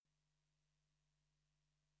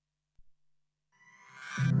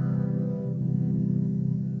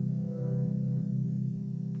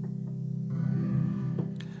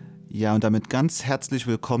Ja, und damit ganz herzlich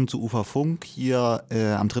willkommen zu Ufer Funk hier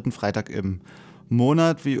am dritten Freitag im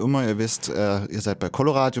Monat. Wie immer, ihr wisst, ihr seid bei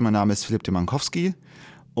Coloradio. Mein Name ist Philipp Demankowski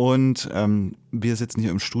und wir sitzen hier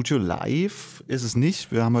im Studio. Live ist es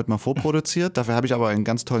nicht, wir haben heute mal vorproduziert. Dafür habe ich aber einen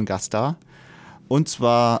ganz tollen Gast da. Und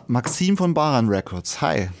zwar Maxim von Baran Records.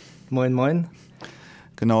 Hi. Moin, moin.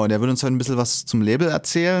 Genau, und er wird uns heute ein bisschen was zum Label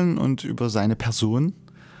erzählen und über seine Person.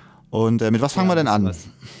 Und mit was fangen wir denn an?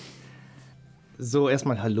 So,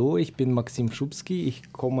 erstmal hallo, ich bin Maxim Schubski,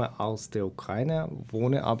 ich komme aus der Ukraine,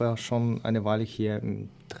 wohne aber schon eine Weile hier in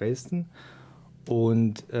Dresden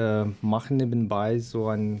und mache nebenbei so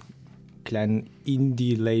einen kleinen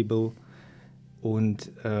Indie-Label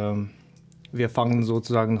und wir fangen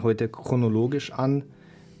sozusagen heute chronologisch an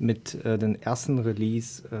mit dem ersten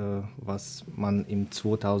Release, was man im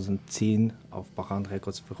 2010 auf Baran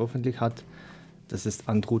Records veröffentlicht hat. Das ist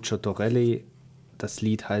Andruccio Torelli. Das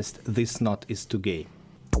Lied heißt This Knot Is Too Gay.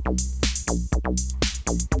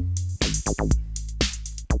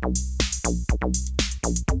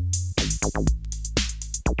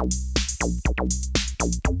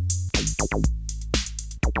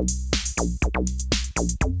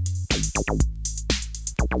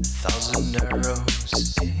 Thousand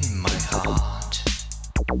arrows in my heart.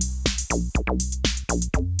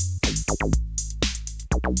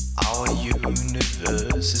 Our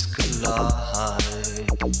universes collide.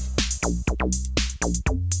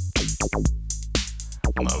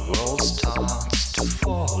 My world starts to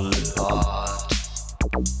fall apart.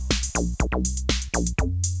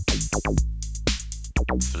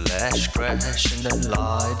 Flash crash and then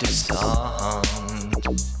light is on.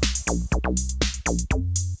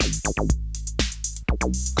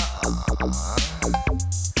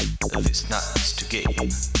 This night is too gay.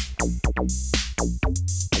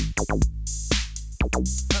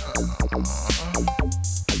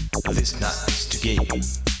 This night is too gay.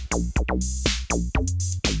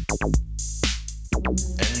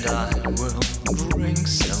 And I will drink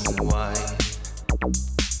some wine.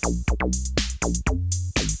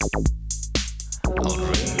 I'll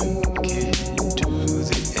drink it to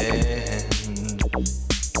the end.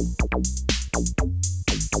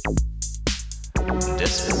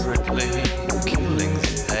 Desperately killing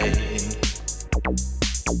the pain.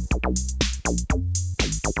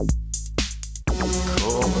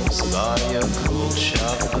 Caused by a cold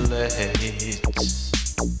sharp blade.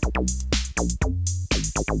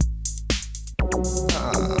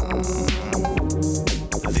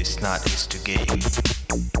 This night is too gay.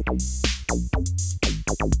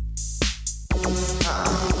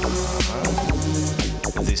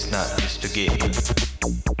 This night is too gay.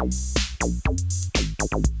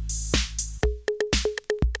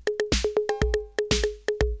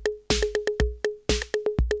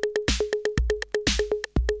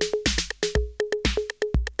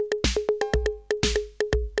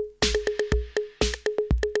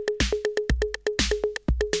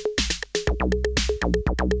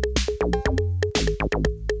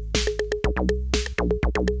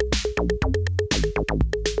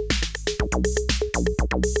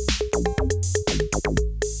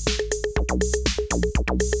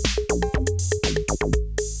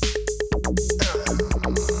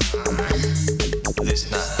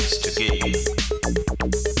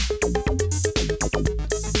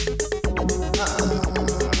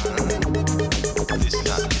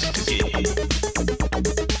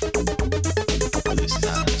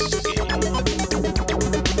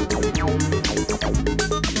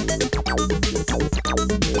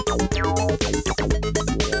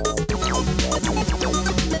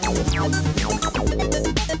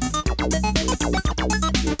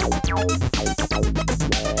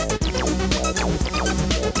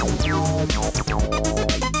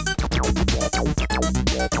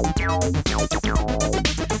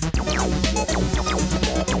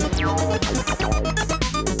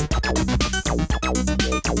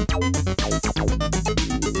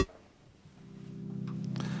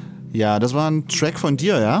 Ja, das war ein Track von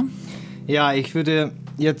dir, ja? Ja, ich würde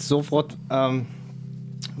jetzt sofort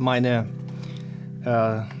meine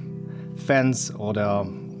Fans oder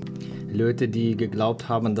Leute, die geglaubt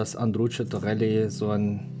haben, dass Andruccio Torelli so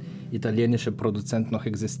ein italienischer Produzent noch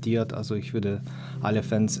existiert, also ich würde alle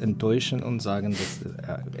Fans enttäuschen und sagen, dass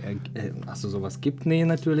also sowas gibt. Nee,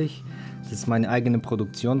 natürlich. Das ist meine eigene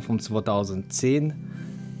Produktion von 2010.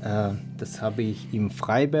 Das habe ich im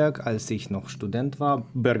Freiberg, als ich noch Student war,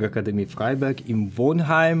 Bergakademie Freiberg, im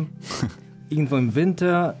Wohnheim, irgendwo im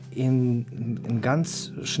Winter, in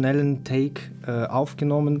ganz schnellen Take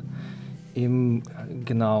aufgenommen.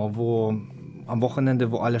 Wo am Wochenende,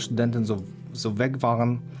 wo alle Studenten so weg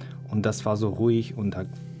waren. Und das war so ruhig und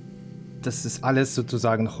das ist alles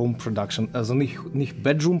sozusagen Home Production, also nicht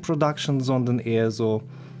Bedroom Production, sondern eher so,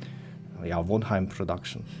 ja, Wohnheim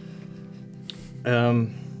Production.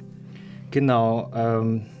 Genau,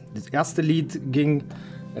 das erste Lied ging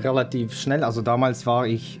relativ schnell, also damals war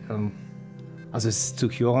ich, also es ist zu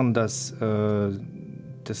hören, dass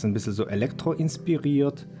das ein bisschen so Elektro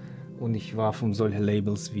inspiriert und ich war von solchen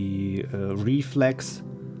Labels wie Reflex,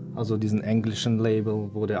 also diesen englischen Label,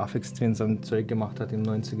 wo der Aphex Twin sein Zeug gemacht hat im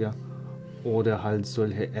 90er, oder halt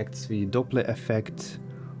solche Acts wie Doppler-Effekt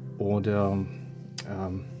oder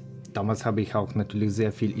damals habe ich auch natürlich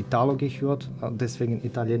sehr viel Italo gehört, deswegen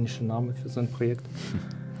italienischer Name für so ein Projekt.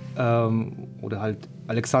 Oder halt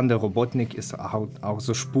Alexander Robotnik ist auch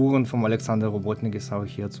so Spuren vom Alexander Robotnik ist auch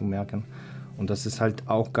hier zu merken. Und das ist halt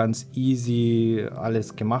auch ganz easy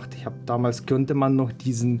alles gemacht. Damals könnte man noch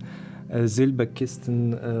diesen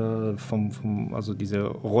Silberkisten also diese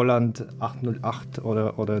Roland 808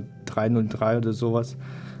 oder 303 oder sowas,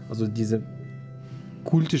 also diese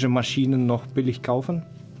kultische Maschinen noch billig kaufen.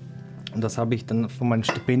 Und das habe ich dann von meinem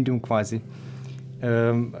Stipendium quasi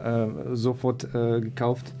sofort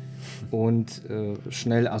gekauft und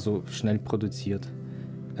schnell produziert.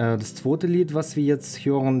 Das zweite Lied, was wir jetzt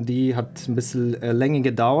hören, die hat ein bisschen länger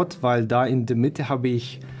gedauert, weil da in der Mitte habe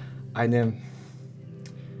ich eine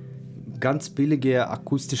ganz billige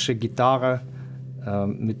akustische Gitarre,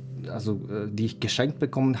 die ich geschenkt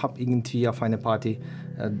bekommen habe irgendwie auf einer Party.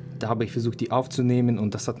 Da habe ich versucht, die aufzunehmen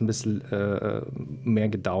und das hat ein bisschen mehr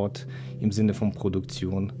gedauert im Sinne von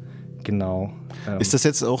Produktion. Genau. Ist das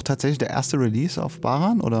jetzt auch tatsächlich der erste Release auf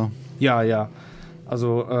Baran, oder? Ja.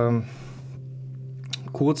 Also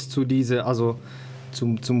kurz zu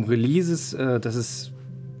zum Releases, das ist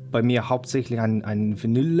bei mir hauptsächlich ein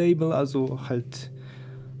Vinyl-Label, also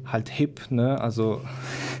halt hip, ne? Also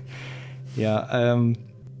ja,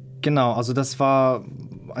 genau, also das war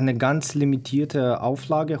eine ganz limitierte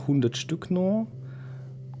Auflage, 100 Stück nur.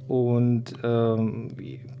 Und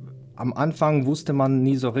am Anfang wusste man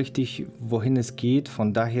nie so richtig, wohin es geht.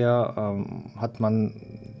 Von daher hat man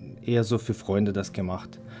eher so für Freunde das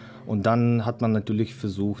gemacht. Und dann hat man natürlich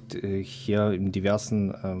versucht, hier in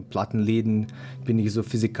diversen Plattenläden bin ich so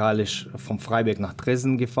physikalisch vom Freiberg nach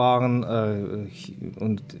Dresden gefahren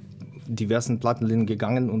und diversen Plattenläden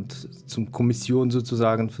gegangen und zum Kommission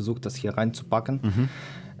sozusagen versucht, das hier reinzupacken.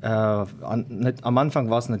 Am Anfang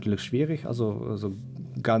war es natürlich schwierig, also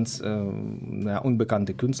ganz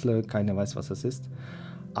unbekannte Künstler, keiner weiß, was das ist.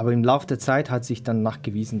 Aber im Laufe der Zeit hat sich dann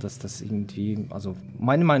nachgewiesen, dass das irgendwie, also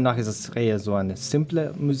meiner Meinung nach ist es eher so eine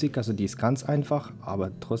simple Musik, also die ist ganz einfach,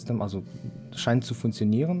 aber trotzdem, also scheint zu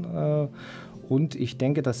funktionieren. Und ich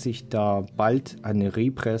denke, dass sich da bald eine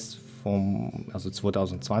Repress also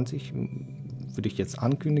 2020, würde ich jetzt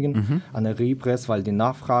ankündigen, eine Repress, weil die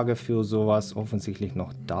Nachfrage für sowas offensichtlich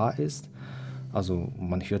noch da ist. Also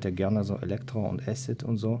man hört ja gerne so Elektro und Acid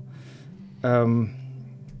und so.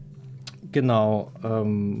 Genau,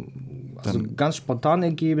 also ganz spontan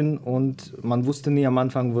ergeben und man wusste nie am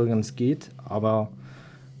Anfang, worum es geht, aber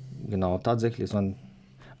genau, tatsächlich so ein...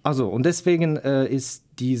 Also, und deswegen ist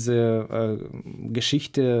diese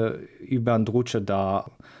Geschichte über Andrucha da,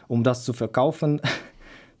 um das zu verkaufen,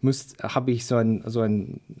 habe ich so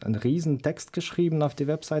einen riesen Text geschrieben, auf die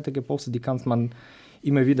Webseite gepostet, die kann man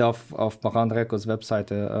immer wieder auf Baran Records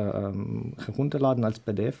Webseite herunterladen als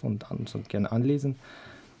PDF und gerne anlesen.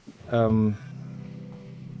 Hast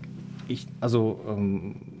du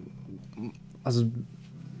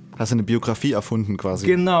eine Biografie erfunden quasi?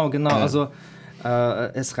 Genau. Also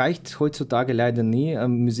es reicht heutzutage leider nie,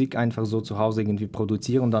 Musik einfach so zu Hause irgendwie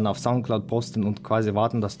produzieren und dann auf Soundcloud posten und quasi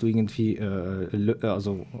warten, dass du irgendwie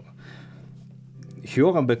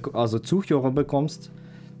Zuhörer bekommst,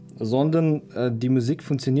 sondern die Musik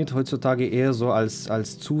funktioniert heutzutage eher so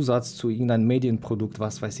als Zusatz zu irgendeinem Medienprodukt,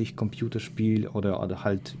 was weiß ich, Computerspiel oder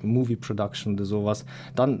halt Movie Production oder sowas.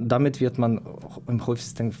 Damit wird man im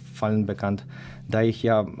häufigsten Fall bekannt. Da ich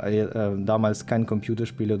ja damals kein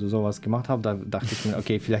Computerspiel oder sowas gemacht habe, da dachte ich mir,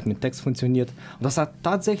 okay, vielleicht mit Text funktioniert. Und das hat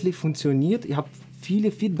tatsächlich funktioniert. Ich habe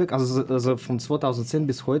viele Feedback, also von 2010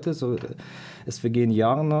 bis heute, so, es vergehen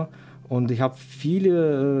Jahre noch. Und ich habe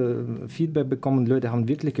viele Feedback bekommen, Leute haben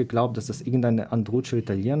wirklich geglaubt, dass das irgendein Andrucha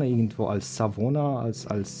Italiener irgendwo als Savona,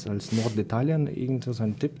 als Norditalien, irgendwo so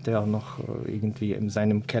ein Typ, der noch irgendwie in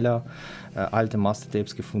seinem Keller alte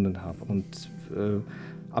Mastertapes gefunden hat.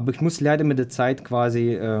 Aber ich muss leider mit der Zeit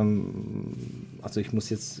quasi, also ich muss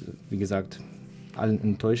jetzt, wie gesagt, allen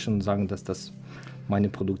enttäuschen und sagen, dass das meine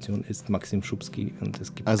Produktion ist, Maxim Schubski, und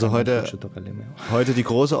es gibt also keine heute die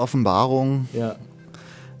große Offenbarung. Ja.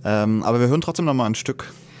 Aber wir hören trotzdem noch mal ein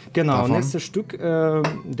Stück. Genau, davon. Nächstes Stück, da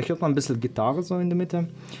hört man ein bisschen Gitarre so in der Mitte.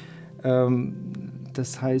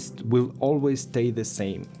 Das heißt Will Always Stay the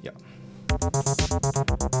Same. Ja.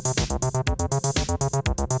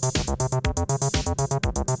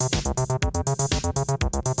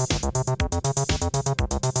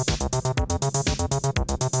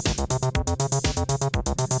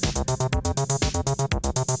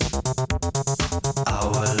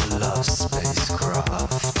 Our love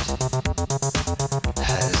spacecraft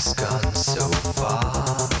has gone so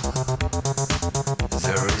far.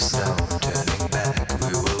 There is no turning back.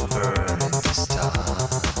 We will burn in the star.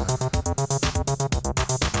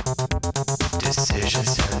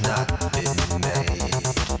 Decisions have not been made.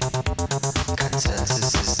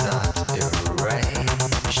 Consensus is not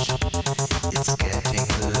arranged. It's getting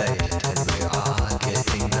late and we are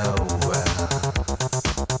getting nowhere.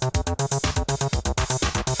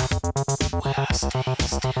 We are staying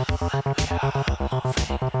still and we are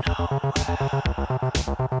moving nowhere.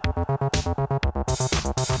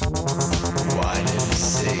 Wine and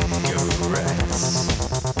cigarettes,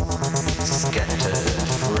 scattered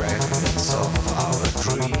fragments of our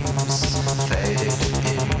dreams, faded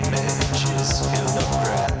images filled of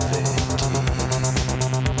gravity.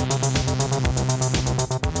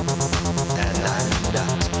 And I'm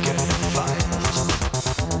not gonna fight.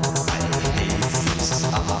 I hate this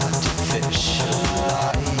artificial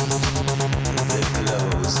light that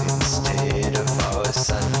glows instead of our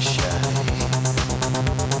sunshine.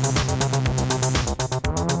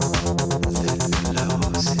 That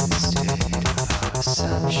glows instead of our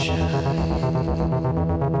sunshine.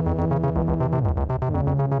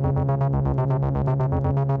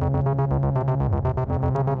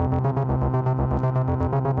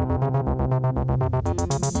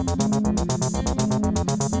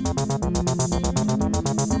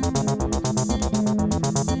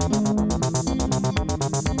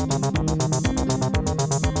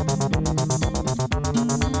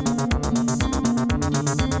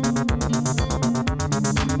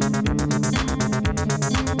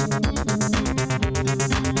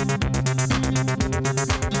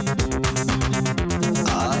 I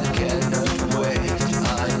cannot wait,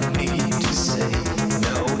 I need to say,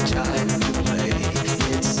 no time to play,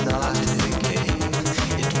 it's not a game,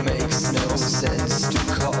 it makes no sense to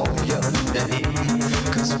call your name,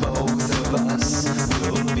 'cause both of us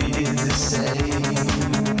will be the same,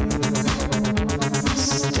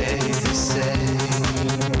 stay the same,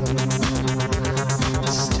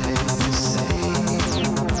 stay the same,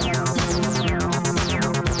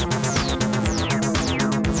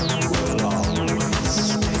 we'll always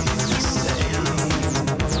stay the same.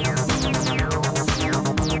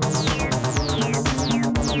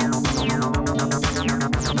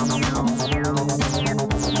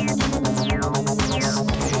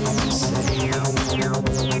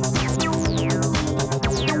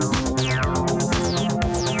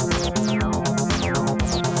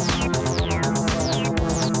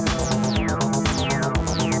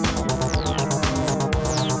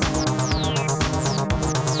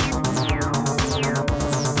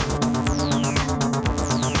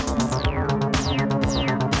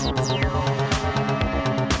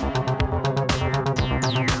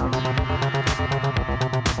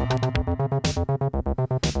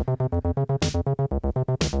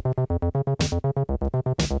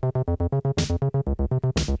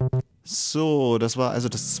 So, das war also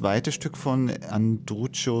das zweite Stück von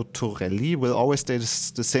Andruccio Torelli. Will Always Stay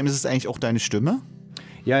the Same. Ist es eigentlich auch deine Stimme?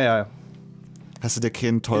 Ja. Hast du dir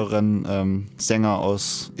keinen teuren Sänger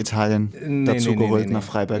aus Italien dazu geholt nach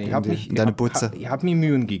Freiberg in deine Butze? Ich habe mir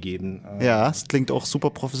Mühen gegeben. Ja, es klingt auch super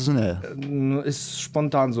professionell. Ist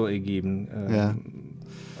spontan so ergeben. Ja.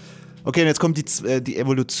 Okay, und jetzt kommt die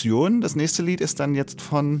Evolution. Das nächste Lied ist dann jetzt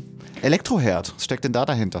von Elektroherd. Was steckt denn da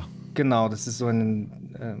dahinter? Genau, das ist so ein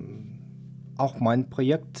auch mein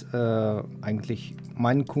Projekt. Eigentlich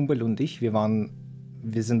mein Kumpel und ich, wir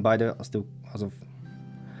sind beide also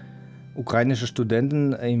ukrainische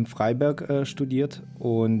Studenten in Freiberg studiert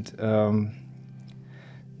und mein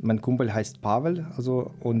Kumpel heißt Pavel,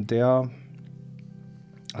 und den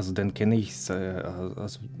kenne ich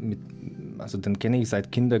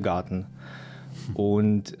seit Kindergarten.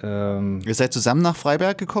 Und ihr seid zusammen nach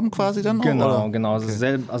Freiberg gekommen quasi dann? Genau, oder? genau.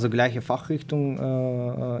 Okay. Also gleiche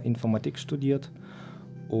Fachrichtung, Informatik studiert.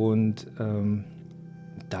 Und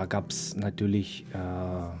da gab es natürlich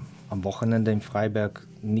am Wochenende in Freiberg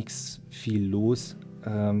nichts viel los.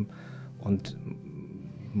 Und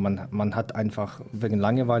man hat einfach wegen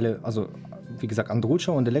Langeweile, also wie gesagt,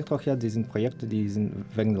 Andrucha und Elektroherd, die sind Projekte, die sind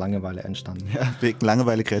wegen Langeweile entstanden. Ja, wegen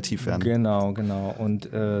Langeweile kreativ werden. Genau. Und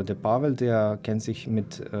der Pavel, der kennt sich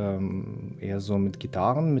mit eher so mit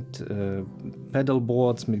Gitarren, mit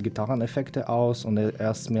Pedalboards, mit Gitarreneffekte aus und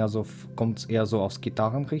er ist mehr so, kommt eher so aus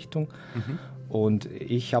Gitarrenrichtung. Und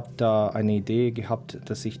ich habe da eine Idee gehabt,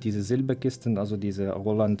 dass ich diese Silberkisten, also diese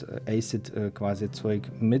Roland Acid quasi Zeug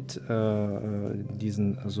mit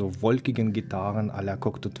diesen so wolkigen Gitarren à la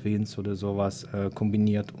Cocteau Twins oder sowas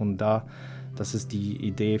kombiniert. Und das war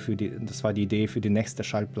die Idee für die nächste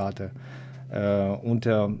Schallplatte.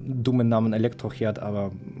 Unter dummen Namen Elektroherd,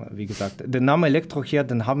 aber wie gesagt, den Namen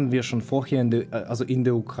Elektroherd, den haben wir schon vorher in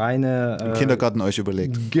der Ukraine Im Kindergarten euch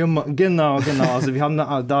überlegt. Genau. Also wir haben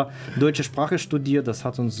da deutsche Sprache studiert, das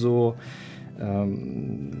hat uns so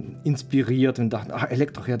inspiriert und dachten,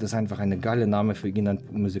 Elektroherd ist einfach eine geile Name für irgendein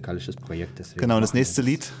musikalisches Projekt. Genau, und das nächste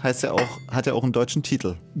Lied hat ja auch einen deutschen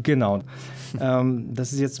Titel. Genau.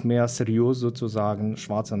 Das ist jetzt mehr seriös sozusagen,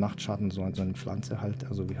 Schwarzer Nachtschatten, so eine Pflanze halt.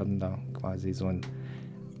 Also wir hatten da quasi so ein,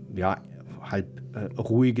 halb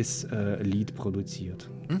ruhiges Lied produziert.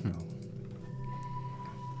 Ja.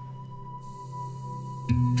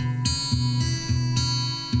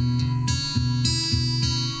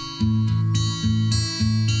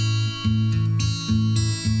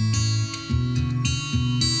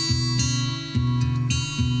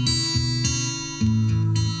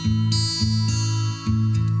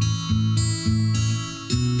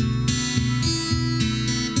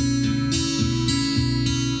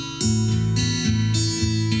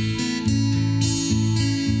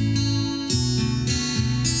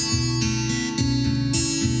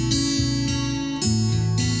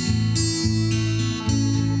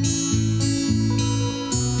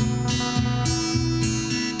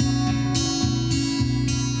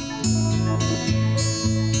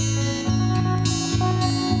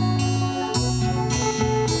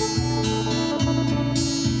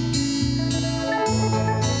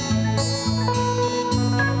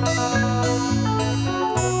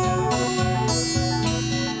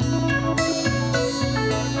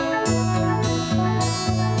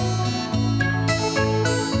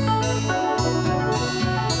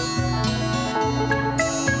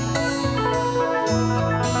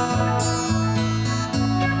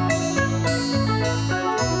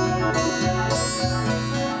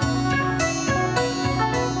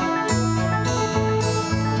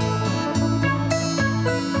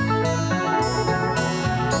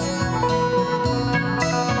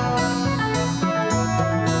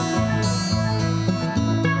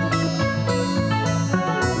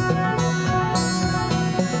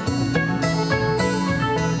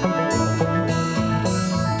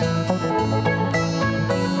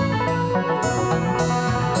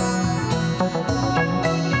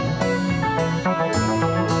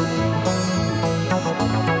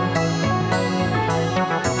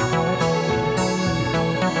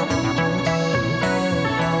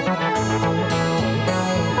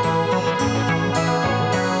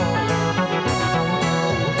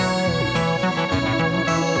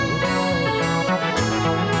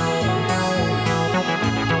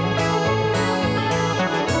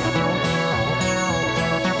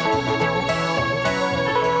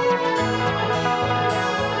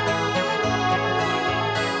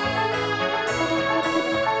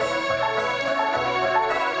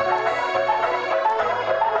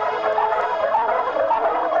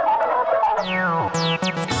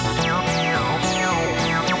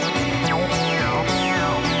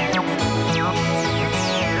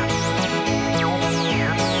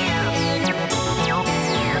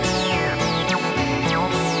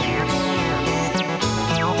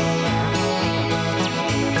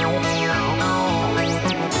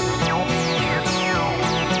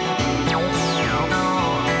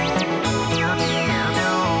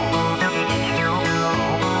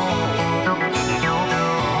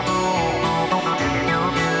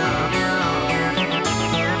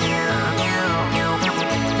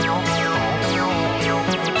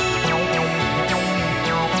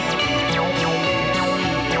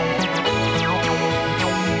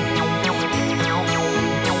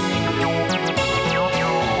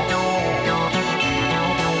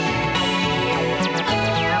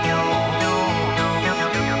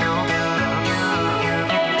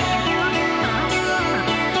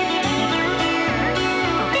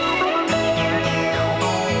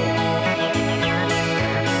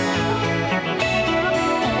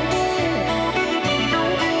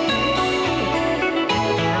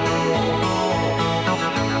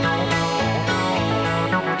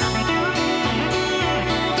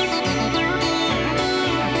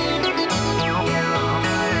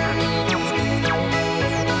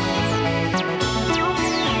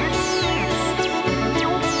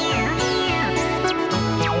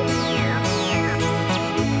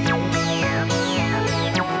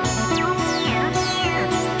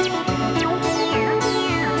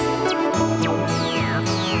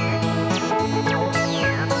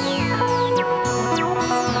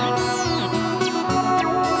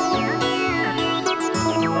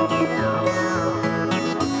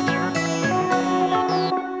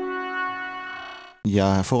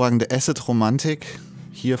 Ja, hervorragende Acid-Romantik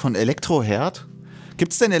hier von Elektroherd.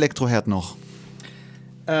 Gibt es denn Elektroherd noch?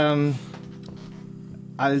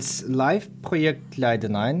 Als Live-Projekt leider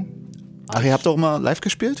nein. Ach, ihr habt doch mal live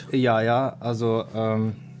gespielt? Ja, also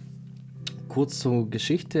kurz zur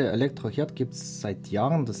Geschichte. Elektroherd gibt es seit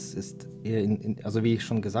Jahren. Das ist eher also wie ich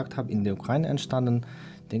schon gesagt habe, in der Ukraine entstanden,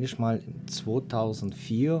 denke ich mal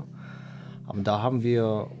 2004. Aber da haben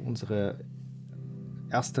wir unsere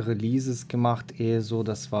erste Releases gemacht, eher so,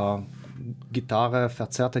 das war Gitarre,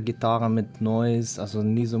 verzerrte Gitarre mit Noise, also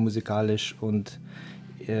nie so musikalisch und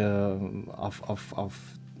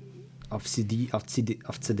auf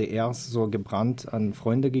CDRs so gebrannt an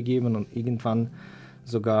Freunde gegeben und irgendwann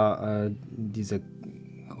sogar diese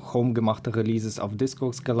home-gemachte Releases auf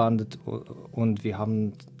Discogs gelandet und wir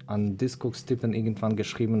haben an Discogs-Tippen irgendwann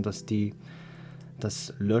geschrieben, dass die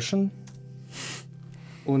das löschen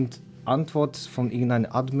und Antwort von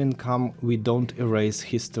irgendeinem Admin kam, we don't erase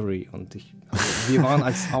history. Und wir waren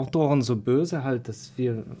als Autoren so böse halt, dass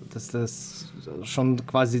das schon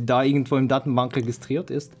quasi da irgendwo im Datenbank registriert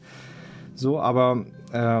ist. So, aber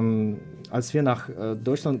als wir nach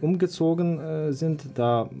Deutschland umgezogen sind,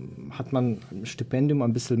 da hat man ein Stipendium,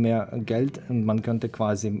 ein bisschen mehr Geld und man könnte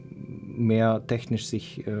quasi mehr technisch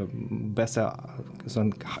sich besser so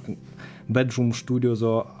ein Bedroom-Studio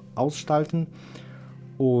so ausgestalten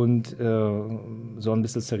und so ein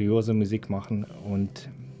bisschen seriöse Musik machen. Und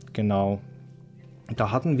genau,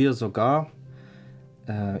 da hatten wir sogar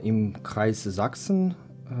im Kreis Sachsen,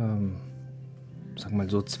 sag mal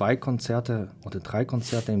so 2 Konzerte oder 3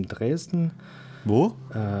 Konzerte in Dresden. Wo?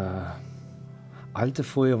 Alte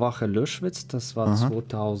Feuerwache Löschwitz, das war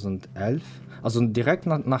 2011. Also direkt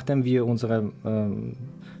nachdem wir unsere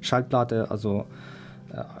Schallplatte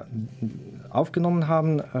aufgenommen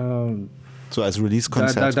haben. So als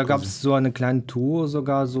Release-Konzert. Da gab es so eine kleine Tour,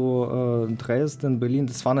 sogar so Dresden, Berlin.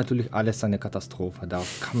 Das war natürlich alles eine Katastrophe. Da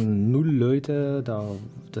kamen 0 Leute,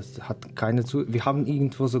 das hat keine zu. Wir haben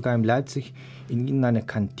irgendwo sogar in Leipzig in einer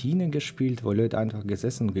Kantine gespielt, wo Leute einfach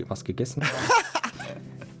was gegessen haben.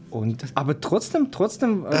 Aber trotzdem,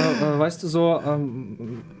 weißt du, so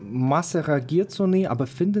Masse reagiert so nie, aber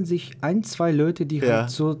finden sich 1, 2 Leute, die halt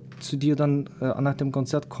so zu dir dann nach dem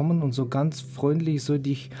Konzert kommen und so ganz freundlich so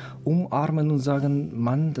dich umarmen und sagen,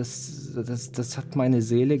 Mann, das hat meine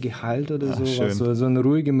Seele geheilt oder so. So eine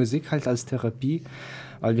ruhige Musik halt als Therapie.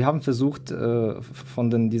 Weil wir haben versucht,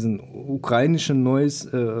 von diesen ukrainischen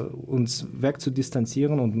Noise uns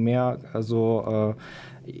wegzudistanzieren und mehr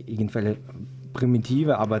irgendwelche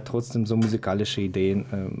primitive, aber trotzdem so musikalische Ideen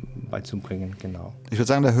beizubringen, genau. Ich würde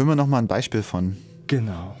sagen, da hören wir noch mal ein Beispiel von.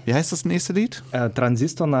 Genau. Wie heißt das nächste Lied?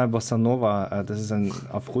 Transistorная Bossa Nova, das ist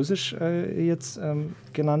auf Russisch jetzt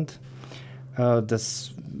genannt.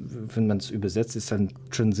 Das, wenn man es übersetzt, ist ein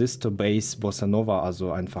Transistor-Bass Bossa Nova,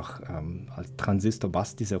 also einfach als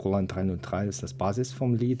Transistor-Bass, diese Roland 303 ist das Basis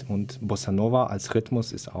vom Lied und Bossa Nova als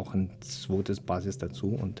Rhythmus ist auch ein zweites Basis dazu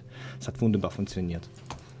und es hat wunderbar funktioniert.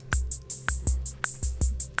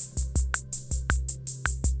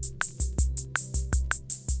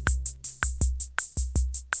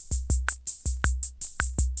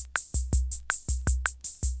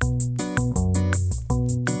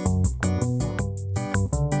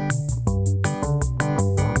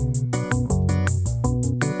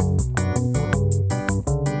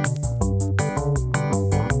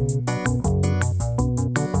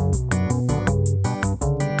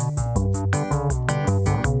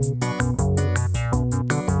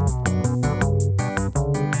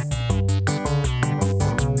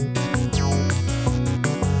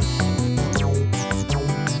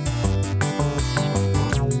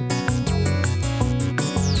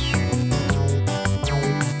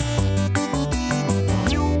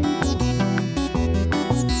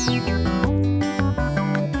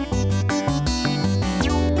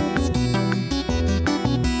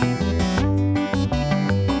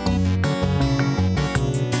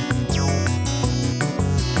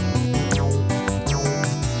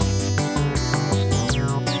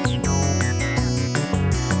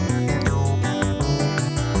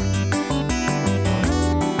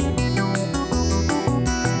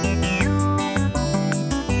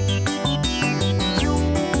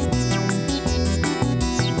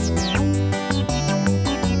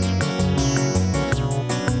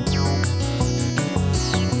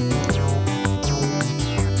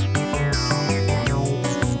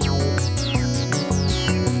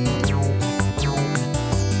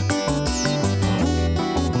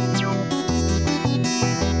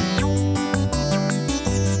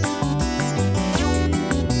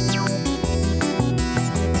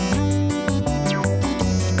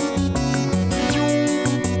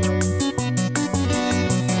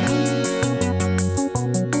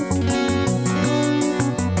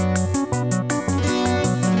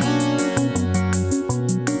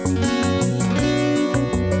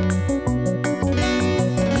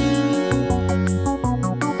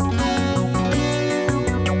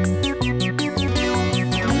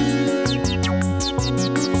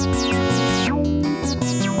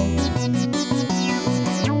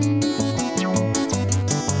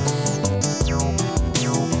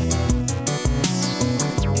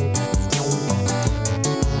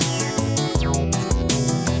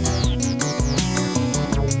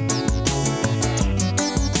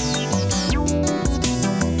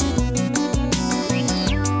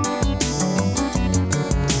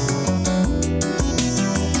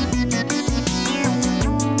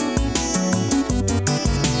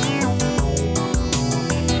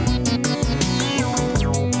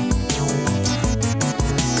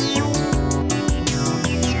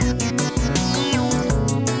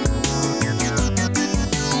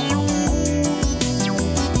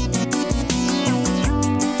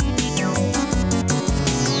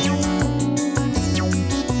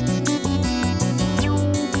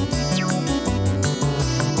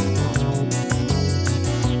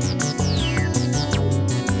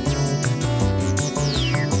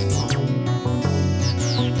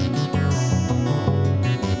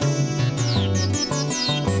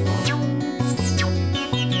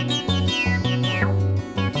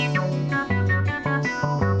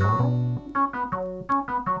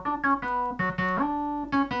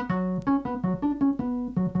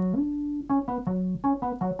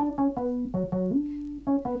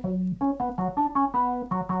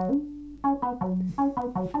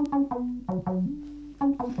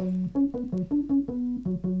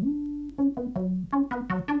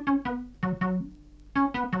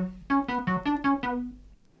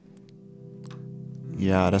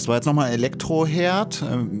 Ja, das war jetzt nochmal Elektroherd,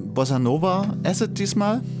 Bossa Nova Acid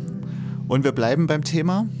diesmal. Und wir bleiben beim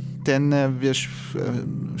Thema, denn wir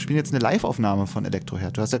spielen jetzt eine Live-Aufnahme von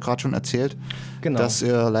Elektroherd. Du hast ja gerade schon erzählt, Genau. dass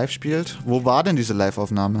ihr live spielt. Wo war denn diese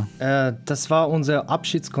Live-Aufnahme? Das war unser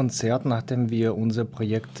Abschiedskonzert, nachdem wir unser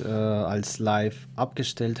Projekt als live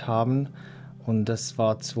abgestellt haben. Und das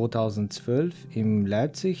war 2012 in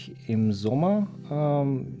Leipzig im Sommer,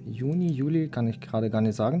 Juni, Juli, kann ich gerade gar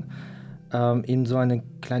nicht sagen, in so eine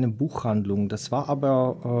kleine Buchhandlung. Das war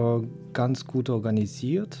aber ganz gut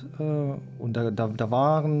organisiert und da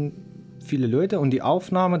waren viele Leute und die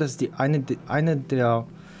Aufnahme, das ist eine der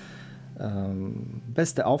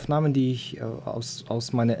beste Aufnahmen, die ich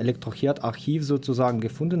aus meinem Elektroherd-Archiv sozusagen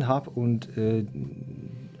gefunden habe. Und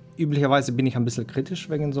üblicherweise bin ich ein bisschen kritisch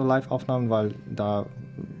wegen so Live-Aufnahmen, weil da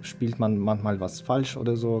spielt man manchmal was falsch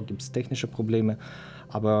oder so, gibt es technische Probleme.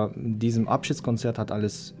 Aber in diesem Abschiedskonzert hat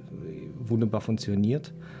alles wunderbar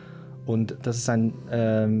funktioniert. Und das ist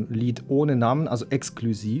ein Lied ohne Namen, also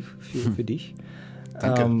exklusiv für dich.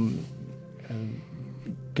 Danke.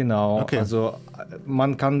 Genau, Okay. also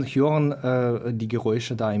man kann hören die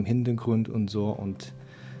Geräusche da im Hintergrund und so und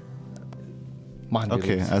machen wir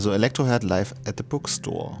Okay, los. also Elektroherd live at the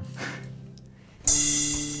bookstore.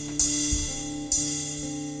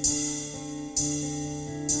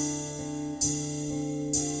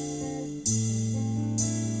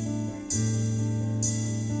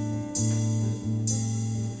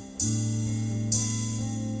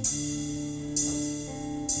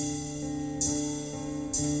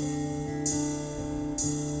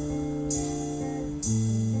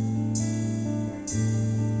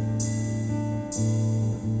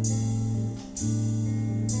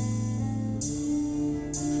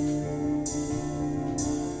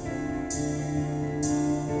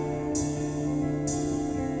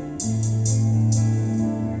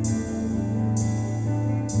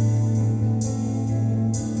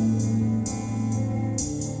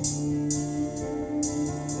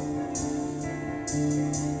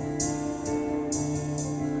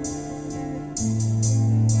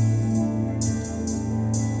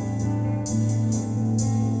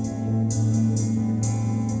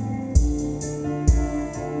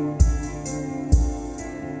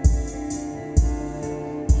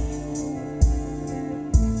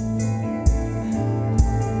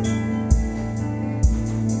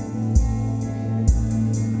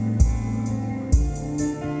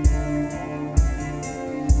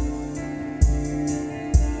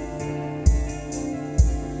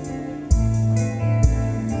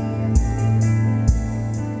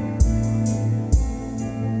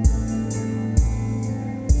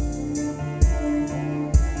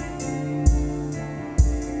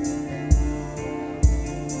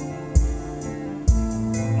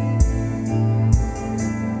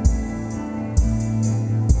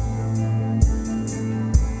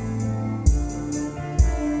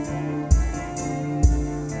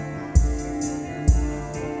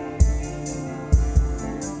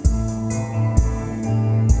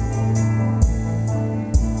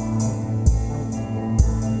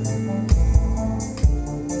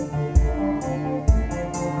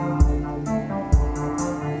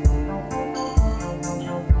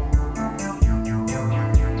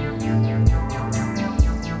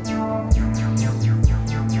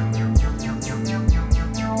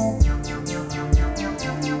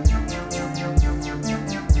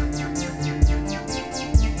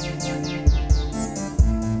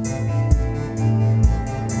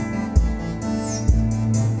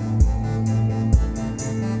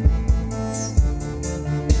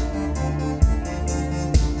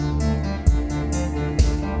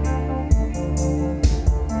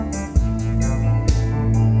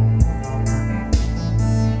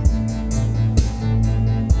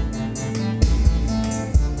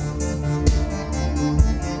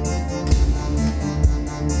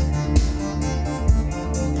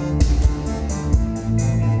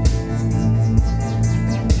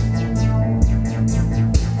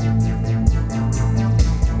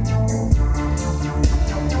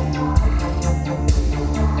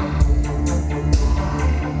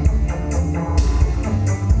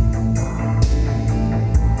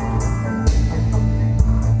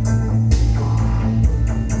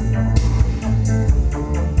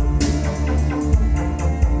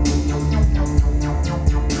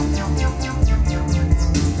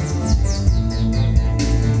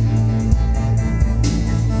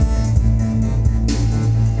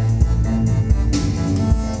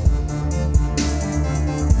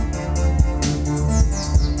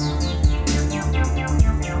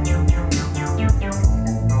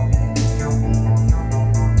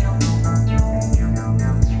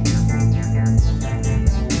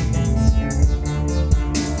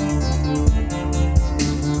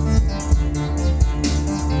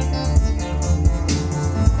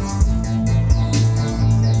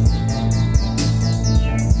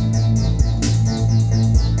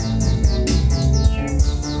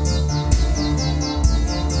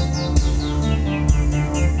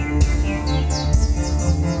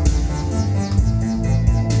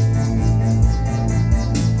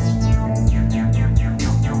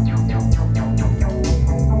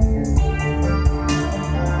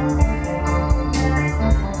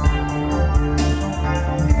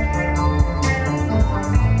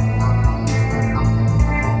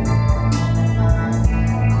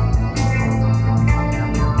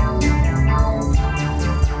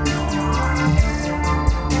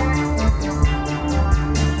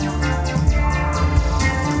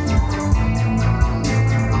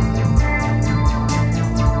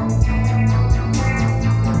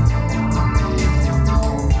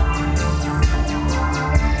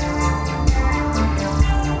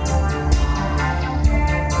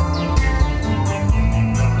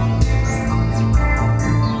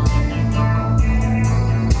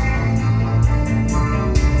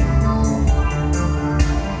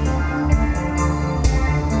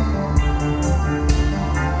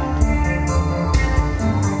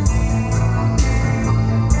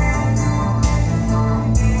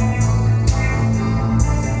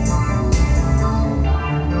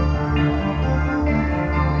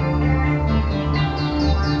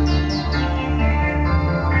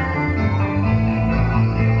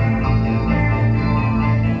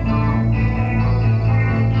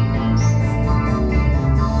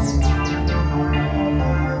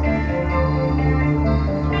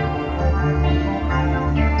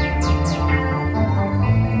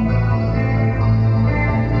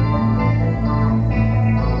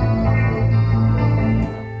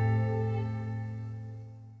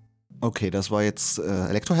 Okay, das war jetzt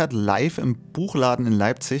Elektroherd live im Buchladen in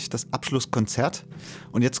Leipzig, das Abschlusskonzert.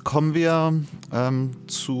 Und jetzt kommen wir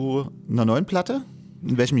zu einer neuen Platte.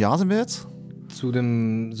 In welchem Jahr sind wir jetzt? Zu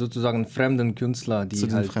dem sozusagen fremden Künstler, die zu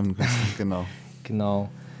den halt fremden Künstlern, genau. Genau.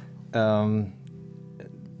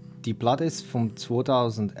 Die Platte ist vom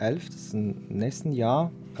 2011, das ist im nächsten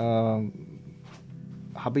Jahr. Habe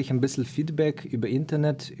ich ein bisschen Feedback über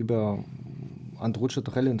Internet, über Android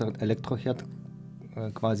Torelli und Elektroherd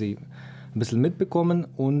quasi ein bisschen mitbekommen.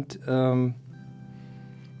 Und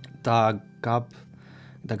da gab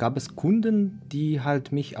es Kunden, die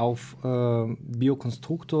halt mich auf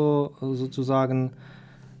Biokonstruktor sozusagen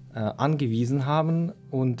angewiesen haben.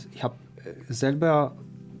 Und ich habe selber,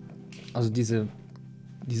 also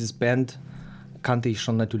dieses Band kannte ich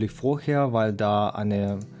schon natürlich vorher, weil da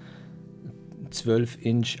eine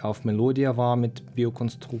 12-Inch auf Melodia war mit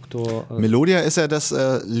Biokonstruktor. Melodia ist ja das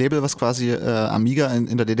Label, was quasi Amiga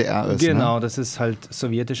in der DDR ist. Genau, ne? Das ist halt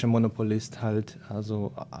sowjetischer Monopolist halt.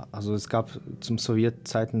 Also es gab zum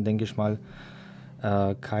Sowjetzeiten, denke ich mal,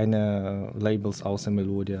 keine Labels außer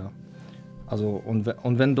Melodia. Also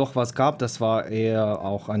und wenn doch was gab, das war eher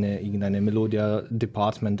auch irgendeine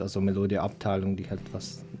Melodia-Department, also Melodia-Abteilung, die halt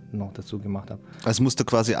was noch dazu gemacht hat. Es musste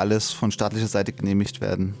quasi alles von staatlicher Seite genehmigt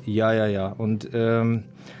werden. Ja. Und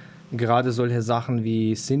gerade solche Sachen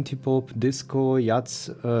wie Synthie-Pop, Disco,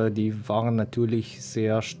 Jazz, die waren natürlich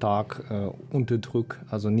sehr stark unterdrückt.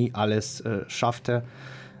 Also nie alles schaffte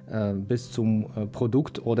bis zum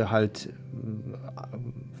Produkt oder halt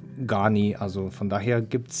gar nie. Also von daher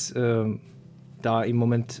gibt es da im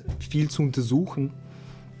Moment viel zu untersuchen.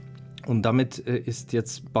 Und damit ist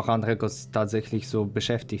jetzt Baran Records tatsächlich so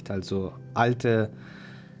beschäftigt. Also alte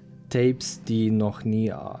Tapes, die noch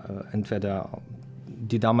nie entweder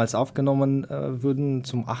die damals aufgenommen wurden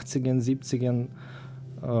zum 80ern, 70ern,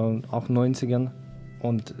 auch 90ern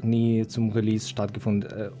und nie zum Release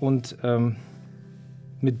stattgefunden. Und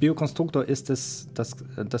mit Biokonstruktor ist es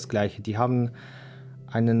das Gleiche. Die haben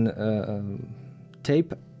einen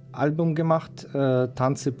Tape-Album gemacht,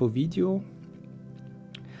 Tanze po Video.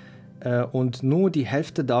 Und nur die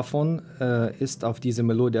Hälfte davon ist auf diese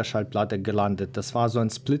Melodia-Schallplatte gelandet. Das war so ein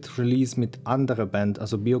Split-Release mit anderer Band,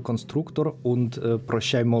 also Biokonstruktor und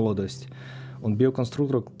Proshai Molodost. Und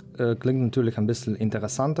Biokonstruktor klingt natürlich ein bisschen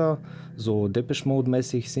interessanter, so Depeche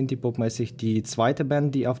Mode-mäßig, Synthie-Pop-mäßig. Die zweite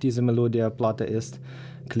Band, die auf dieser Melodia-Platte ist,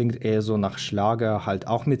 klingt eher so nach Schlager, halt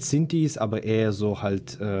auch mit Synthes, aber eher so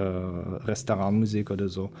halt Restaurantmusik oder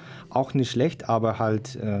so. Auch nicht schlecht, aber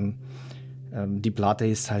halt die Platte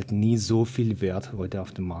ist halt nie so viel wert heute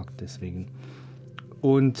auf dem Markt, deswegen.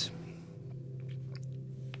 Und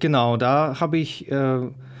genau, da habe ich,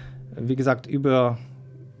 wie gesagt, über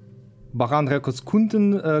Baran Records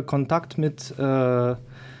Kunden Kontakt mit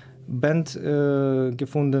Band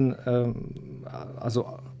gefunden, also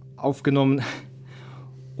aufgenommen.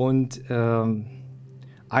 Und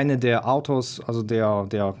einer der Autors, also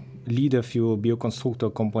der Lieder für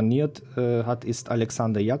Biokonstruktor komponiert hat, ist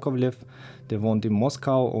Alexander Jakovlev. Der wohnt in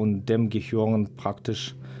Moskau und dem gehören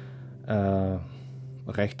praktisch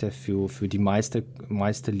Rechte für die meiste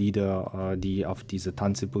Lieder, die auf diese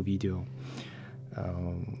Tanze po Video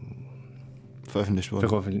veröffentlicht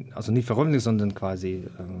wurden. Also nicht veröffentlicht, sondern quasi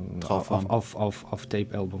drauf auf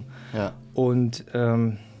Tape-Album. Ja. Und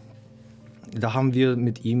da haben wir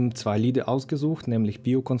mit ihm 2 Lieder ausgesucht, nämlich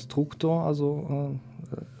Biokonstruktor, also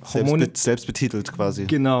selbst betitelt quasi.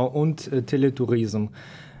 Genau, und Teletourism.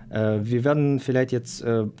 Wir werden vielleicht jetzt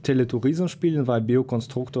Teletourism spielen, weil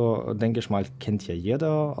Biokonstruktor, denke ich mal, kennt ja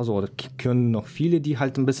jeder, also oder können noch viele, die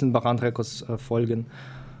halt ein bisschen Baran Records folgen.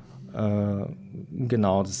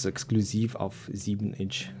 Genau, das ist exklusiv auf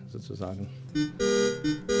 7-Inch sozusagen.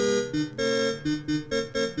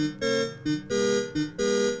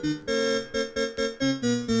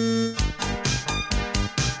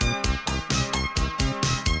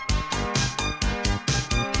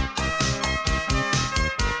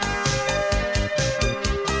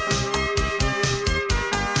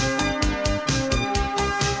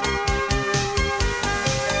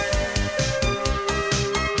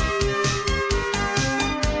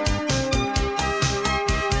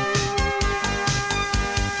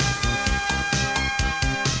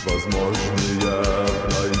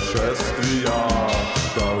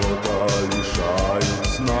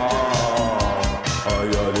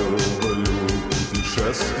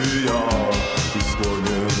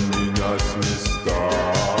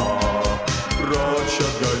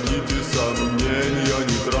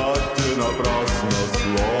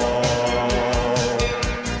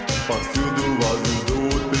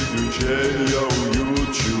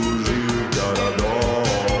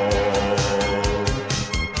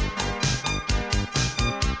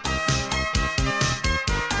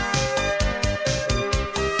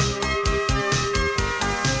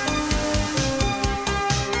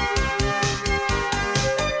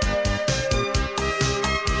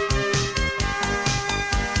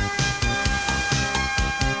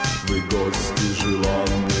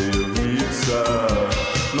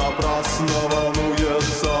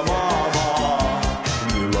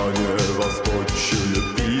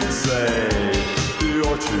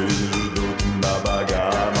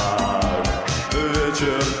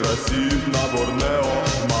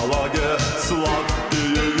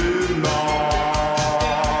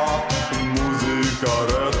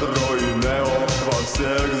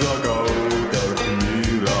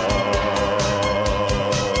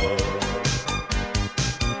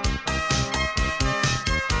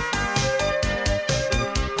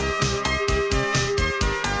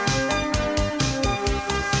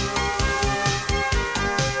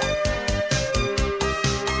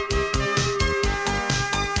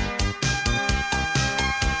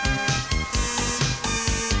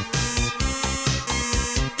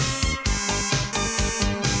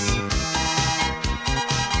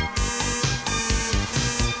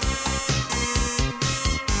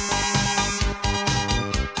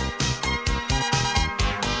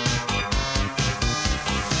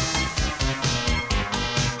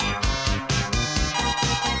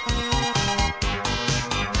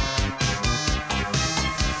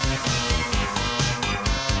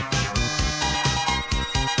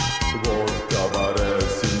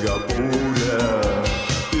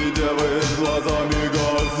 глазами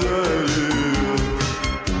газели,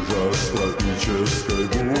 ужас тропической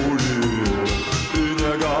бури и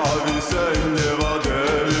нега весеннего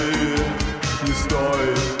Дели. Не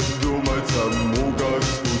стоит думать о муках,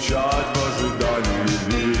 скучать в ожидании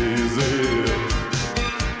визы.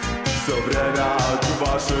 Все время к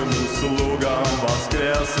вашим услугам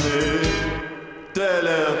воскресный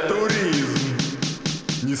телетуризм.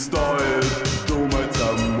 Не стоит думать о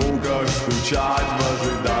муках, скучать в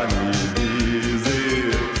ожидании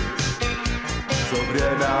визы. Все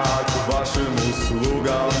время к вашим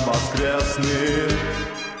услугам воскресный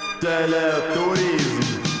телетуризм.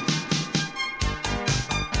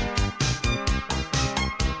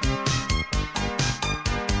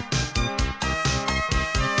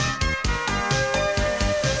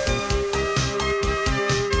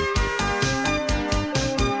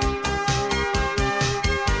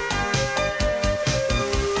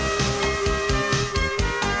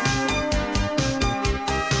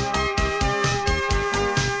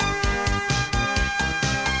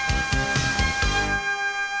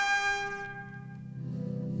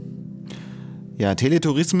 Ja,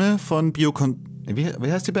 Teletourisme von wie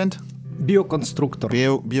heißt die Band? Biokonstruktor.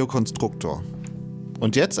 Biokonstruktor.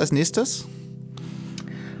 Und jetzt als nächstes?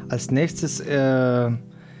 Als nächstes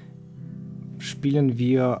spielen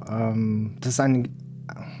wir, das ist eine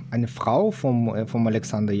Frau vom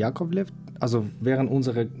Alexander Jakovlev. Also während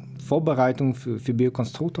unserer Vorbereitung für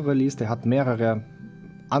Biokonstruktor-Release, der hat mehrere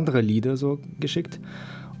andere Lieder so geschickt.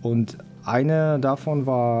 Und eine davon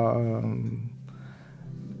war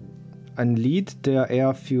ein Lied, der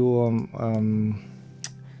er für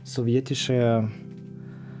sowjetische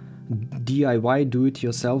DIY,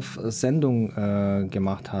 Do-it-yourself-Sendung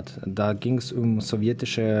gemacht hat. Da ging es um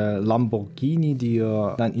sowjetische Lamborghini, die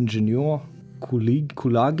ein Ingenieur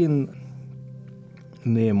Kulagin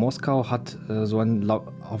in Moskau hat so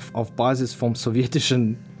auf Basis vom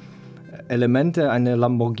sowjetischen Elemente eine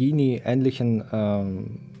Lamborghini-ähnlichen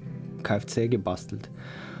Kfz gebastelt.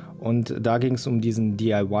 Und da ging es um diesen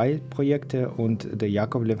DIY-Projekte und der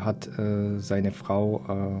Jakovlev hat seine Frau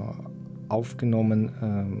aufgenommen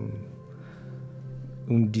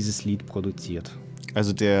und dieses Lied produziert.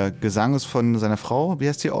 Also der Gesang ist von seiner Frau, wie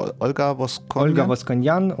heißt die? Olga Voskonjan? Olga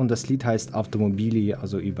Voskonjan und das Lied heißt Automobili,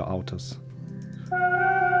 also über Autos.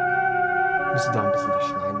 Musst du da ein bisschen was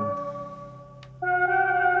schneiden?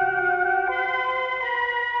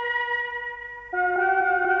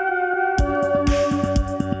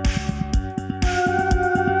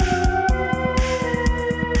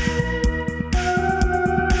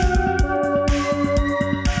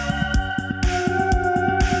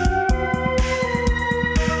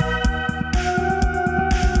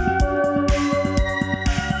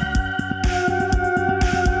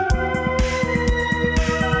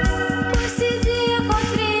 Посиди,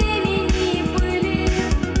 хоть время.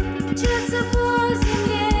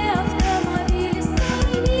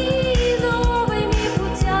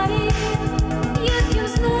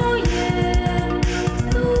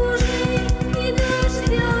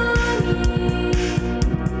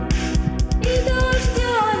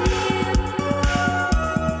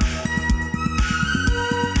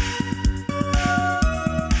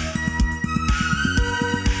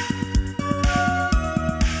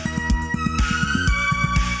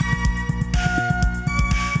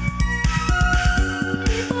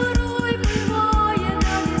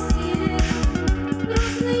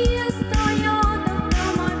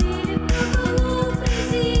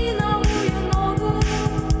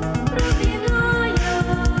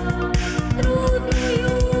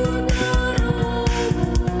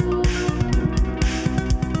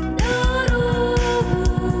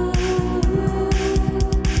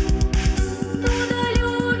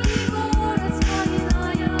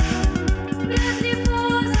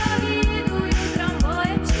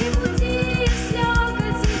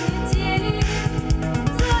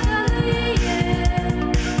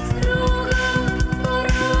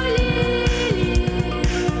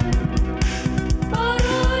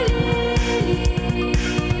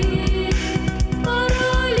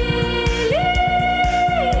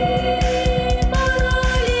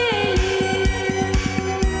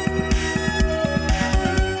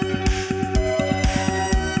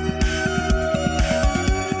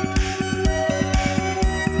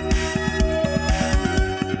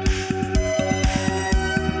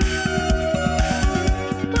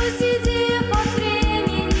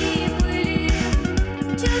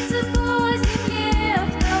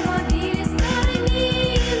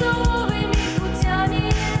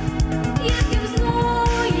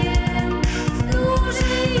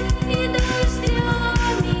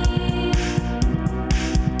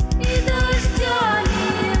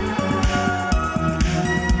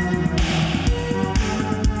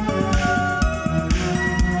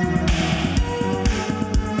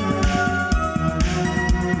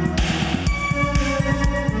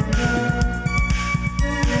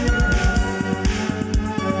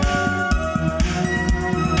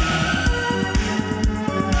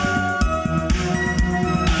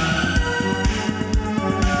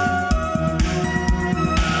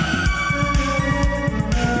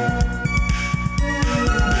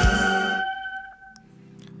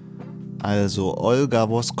 Also Olga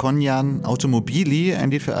Voskonjan, Automobili,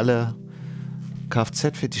 ein Lied für alle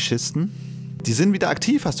Kfz-Fetischisten. Die sind wieder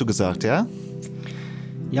aktiv, hast du gesagt, ja?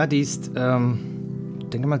 Ja, die ist,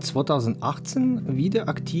 denke mal, 2018 wieder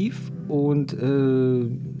aktiv und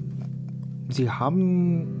sie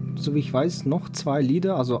haben, so wie ich weiß, noch 2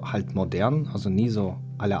 Lieder, also halt modern, also nie so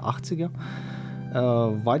alle 80er,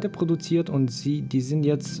 weiter produziert und die sind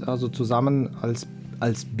jetzt also zusammen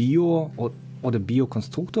als Bio oder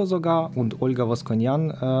Biokonstruktor sogar und Olga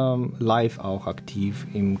Voskonjan live auch aktiv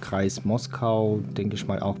im Kreis Moskau, denke ich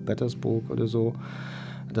mal auch Petersburg oder so.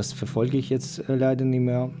 Das verfolge ich jetzt leider nicht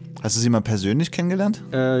mehr. Hast du sie mal persönlich kennengelernt?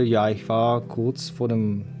 Ja, ich war kurz vor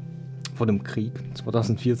dem Krieg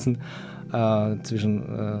 2014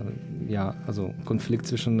 also Konflikt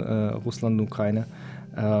zwischen Russland und Ukraine.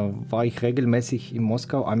 War ich regelmäßig in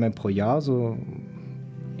Moskau, einmal pro Jahr, so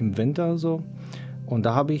im Winter so. Und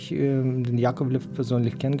da habe ich den Jakovlev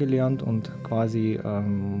persönlich kennengelernt und quasi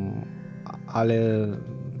alle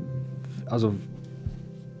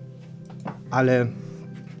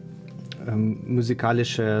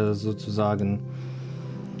musikalische sozusagen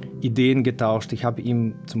Ideen getauscht. Ich habe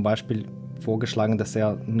ihm zum Beispiel vorgeschlagen, dass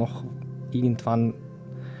er noch irgendwann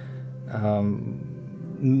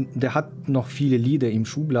der hat noch viele Lieder im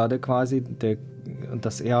Schublade quasi,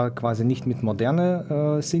 dass er quasi nicht mit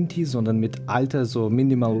moderne Synthi, sondern mit alter, so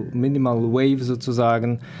Minimal Wave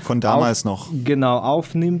sozusagen. Von damals noch. Genau,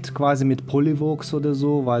 aufnimmt, quasi mit Polyvox oder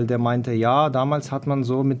so, weil der meinte, ja, damals hat man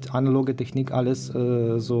so mit analoger Technik alles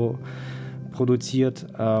so produziert,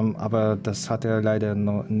 aber das hat er leider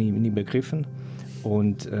noch nie begriffen.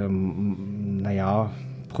 Und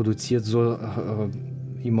produziert so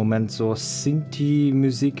im Moment so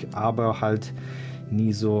Synthi-Musik, aber halt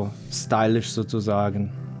nie so stylisch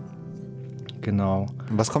sozusagen. Genau.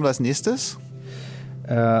 Und was kommt als nächstes?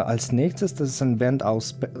 Als nächstes, das ist eine Band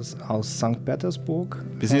aus St. Petersburg.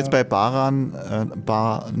 Wir sind jetzt bei Baran,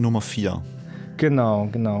 Bar Nummer 4. Genau.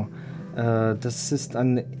 Das ist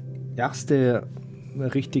eine erste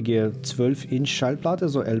richtige 12-Inch Schallplatte,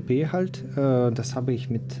 so LP halt. Das habe ich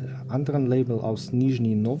mit anderen Label aus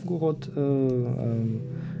Nizhny Novgorod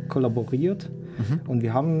kollaboriert. Und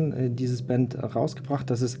wir haben dieses Band rausgebracht.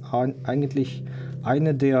 Das ist eigentlich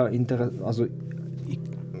eine der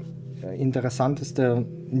interessanteste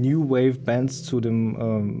New Wave Bands zu dem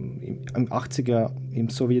im 80er in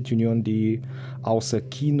Sowjetunion, die außer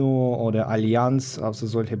Kino oder Allianz, also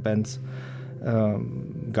solche Bands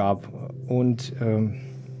gab. Und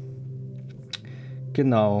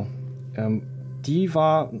die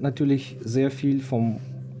war natürlich sehr viel vom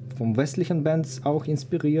westlichen Bands auch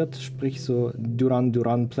inspiriert, sprich so Duran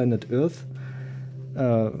Duran, Planet Earth.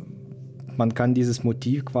 Man kann dieses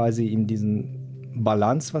Motiv quasi in diesen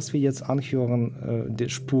Balance, was wir jetzt anhören, der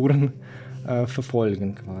Spuren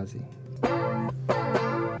verfolgen quasi.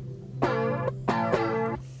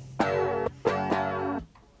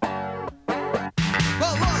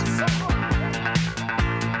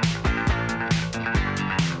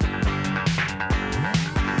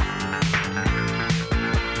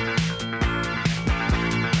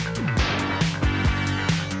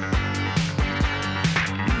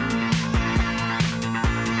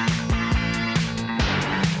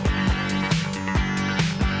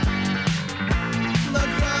 Look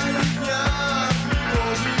right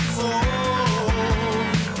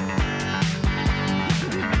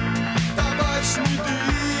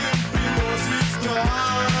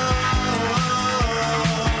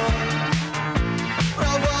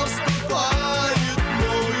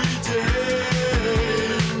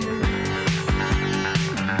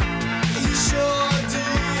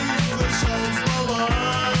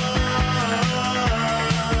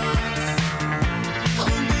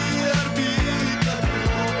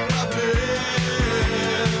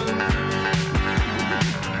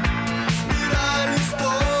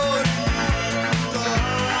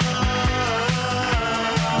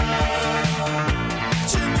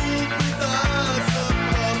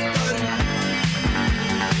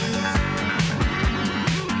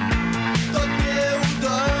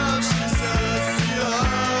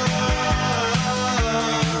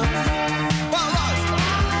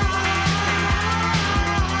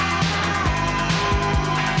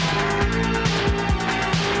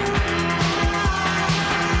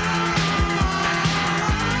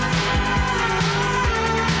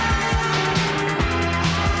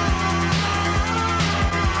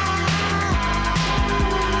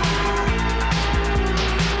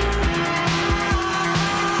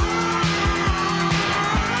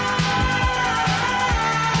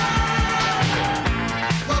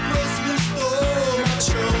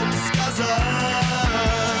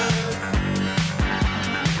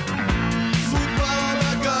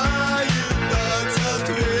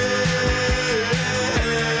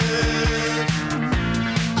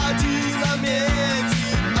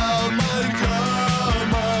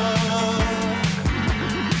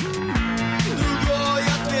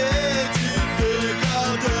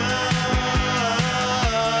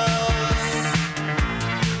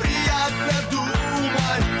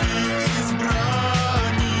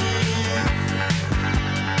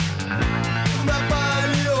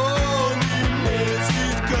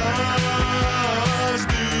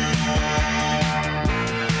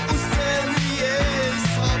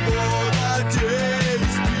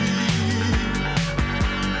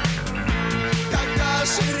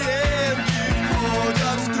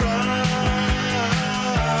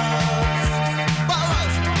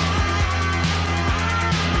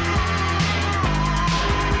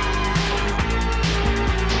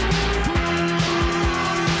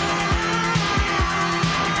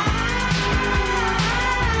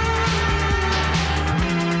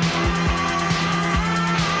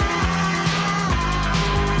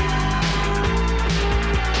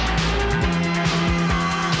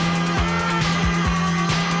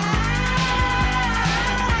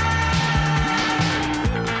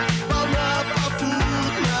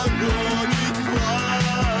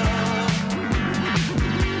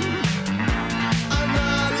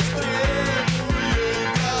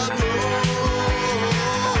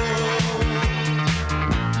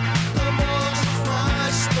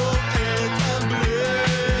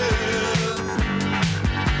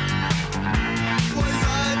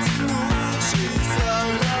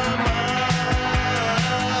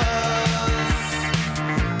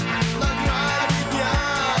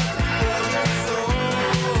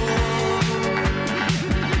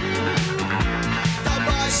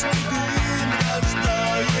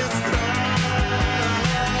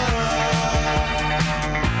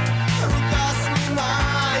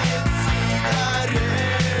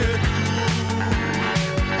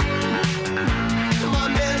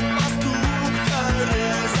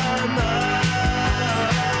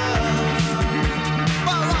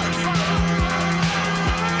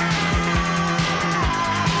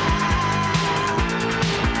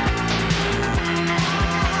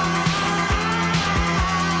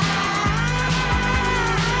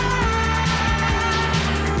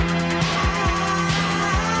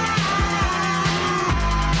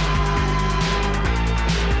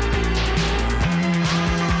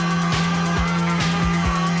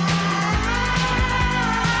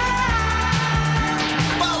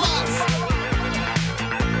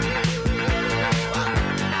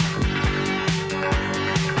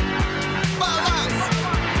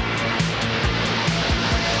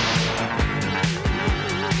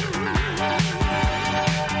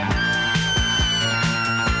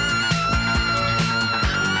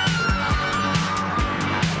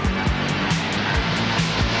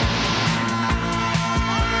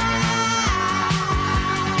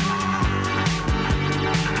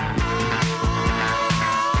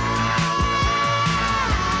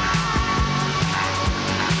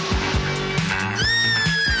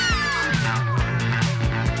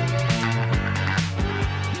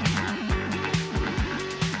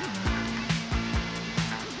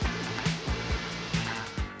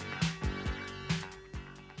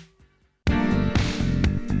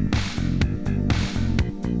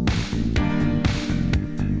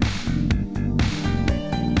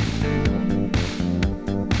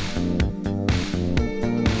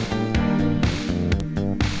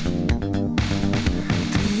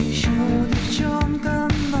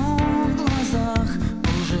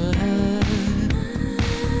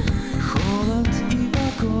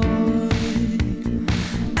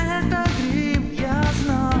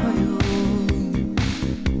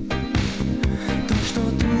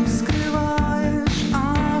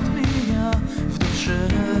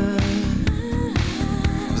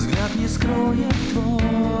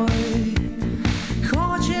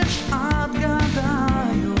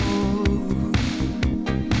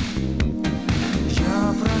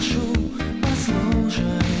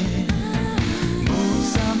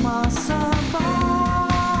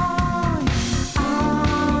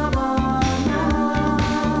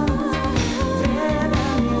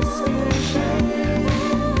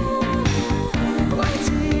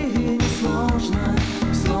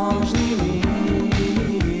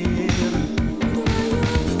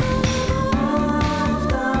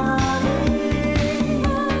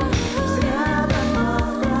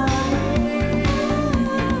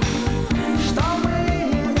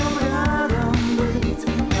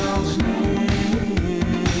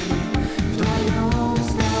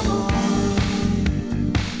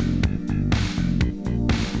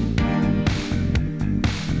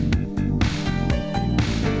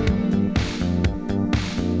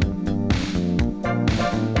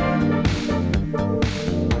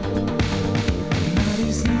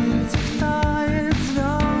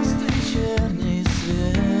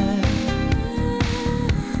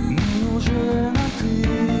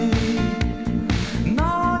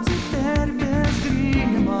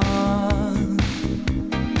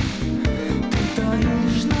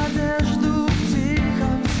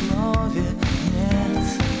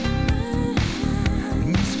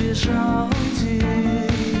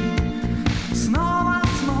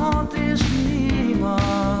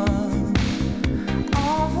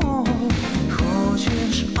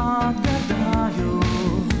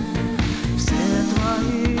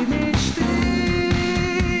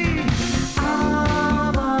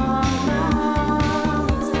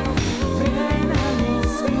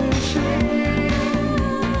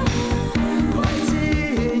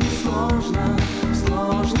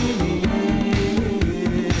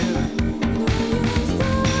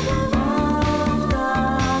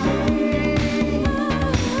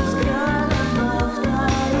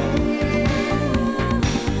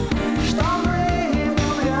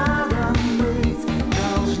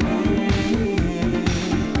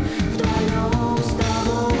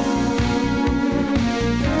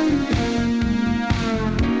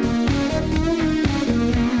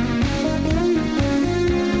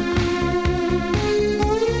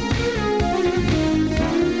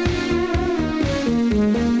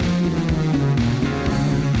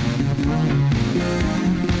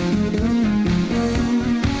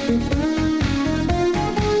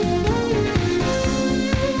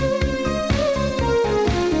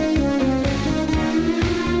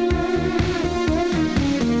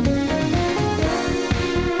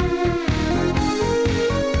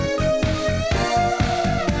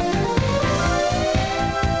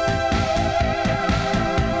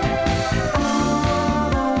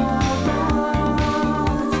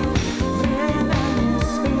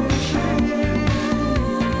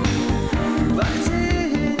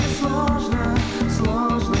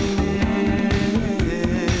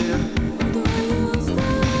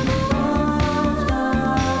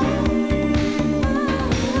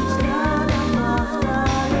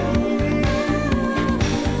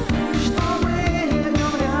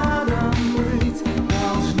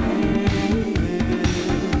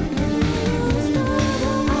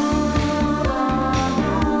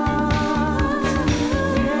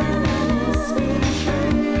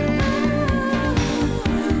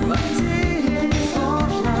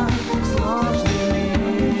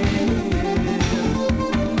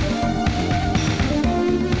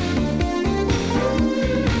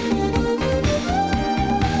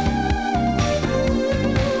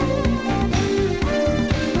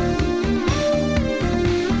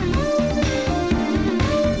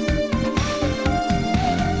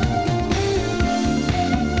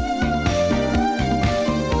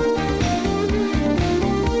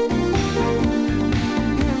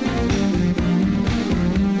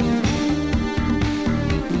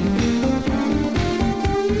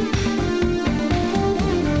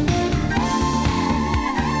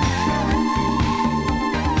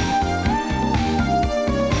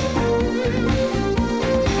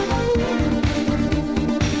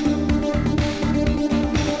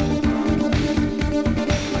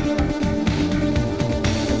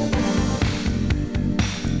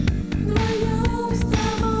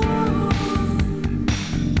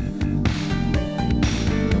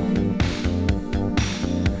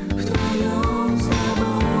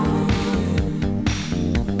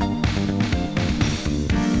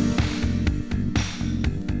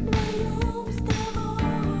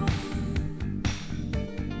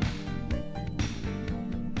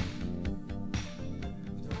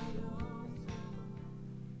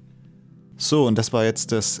So, und das war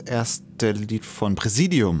jetzt das erste Lied von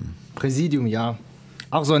Präsidium. Präsidium, ja.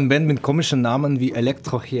 Auch so ein Band mit komischen Namen wie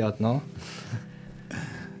Elektroherd, ne?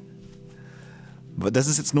 Das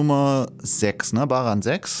ist jetzt Nummer 6, ne? Baran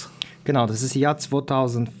 6. Genau, das ist Jahr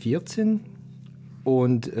 2014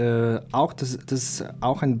 und das ist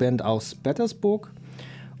auch ein Band aus Petersburg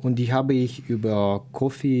und die habe ich über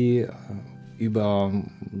Coffee, über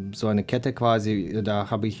so eine Kette quasi,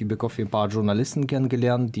 da habe ich über Coffee ein paar Journalisten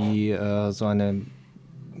kennengelernt, die so eine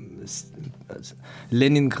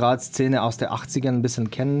Leningrad-Szene aus der 80ern ein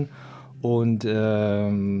bisschen kennen und da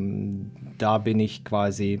bin ich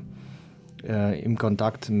quasi im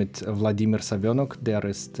Kontakt mit Wladimir Savionok, der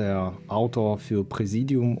ist der Autor für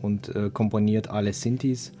Präsidium und komponiert alle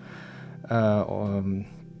Synthes,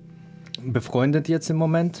 befreundet jetzt im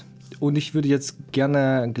Moment. Und ich würde jetzt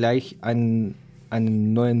gerne gleich einen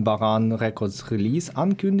neuen Baran Records Release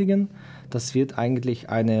ankündigen. Das wird eigentlich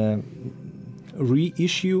eine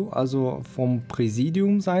Reissue, also vom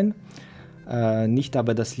Präsidium sein. Nicht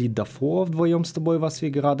aber das Lied davor, Вдвоем с тобой, was wir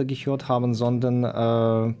gerade gehört haben,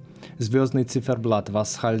 sondern Звездный Zifferblatt,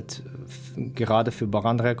 was halt gerade für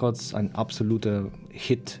Baran Records ein absoluter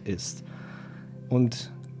Hit ist.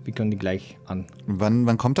 Und wir können die gleich an.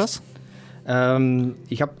 Wann kommt das?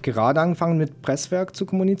 Ich habe gerade angefangen mit Presswerk zu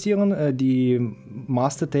kommunizieren. Die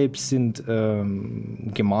Mastertapes sind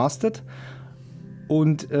gemastert.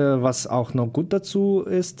 Und was auch noch gut dazu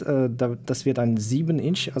ist, das wird ein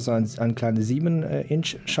 7-Inch, also eine kleine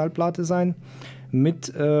 7-Inch Schallplatte sein,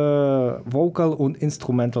 mit Vocal und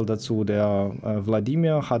Instrumental dazu. Der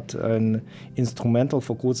Wladimir hat ein Instrumental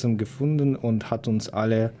vor kurzem gefunden und hat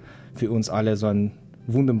für uns alle so ein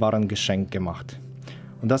wunderbares Geschenk gemacht.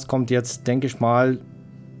 Und das kommt jetzt, denke ich mal,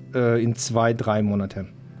 in 2-3 Monate.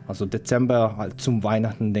 Also Dezember halt zum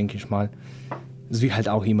Weihnachten, denke ich mal. Das wie halt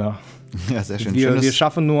auch immer. Ja, sehr schön. Wir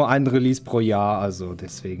schaffen nur ein Release pro Jahr, also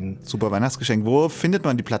deswegen. Super Weihnachtsgeschenk. Wo findet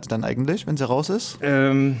man die Platte dann eigentlich, wenn sie raus ist?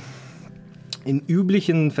 In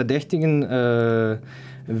üblichen verdächtigen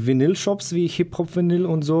Vinyl-Shops wie Hip-Hop-Vinyl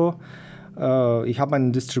und so. Ich habe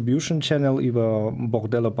einen Distribution-Channel über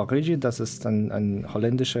Bordello Parigi, das ist ein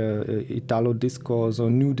holländischer Italo-Disco, so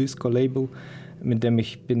New Disco-Label, mit dem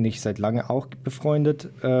bin ich seit langem auch befreundet.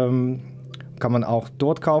 Kann man auch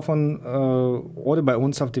dort kaufen oder bei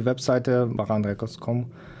uns auf die Webseite baranrecords.com.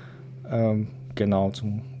 Genau,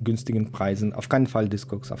 zu günstigen Preisen. Auf keinen Fall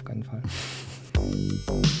Discogs, auf keinen Fall.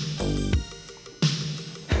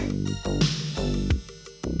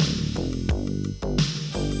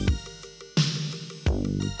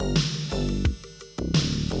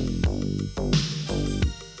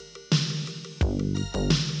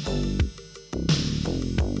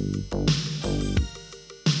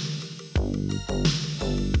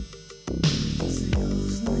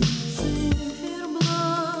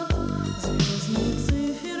 Звездный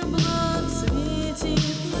циферблат светит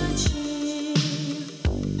в ночи.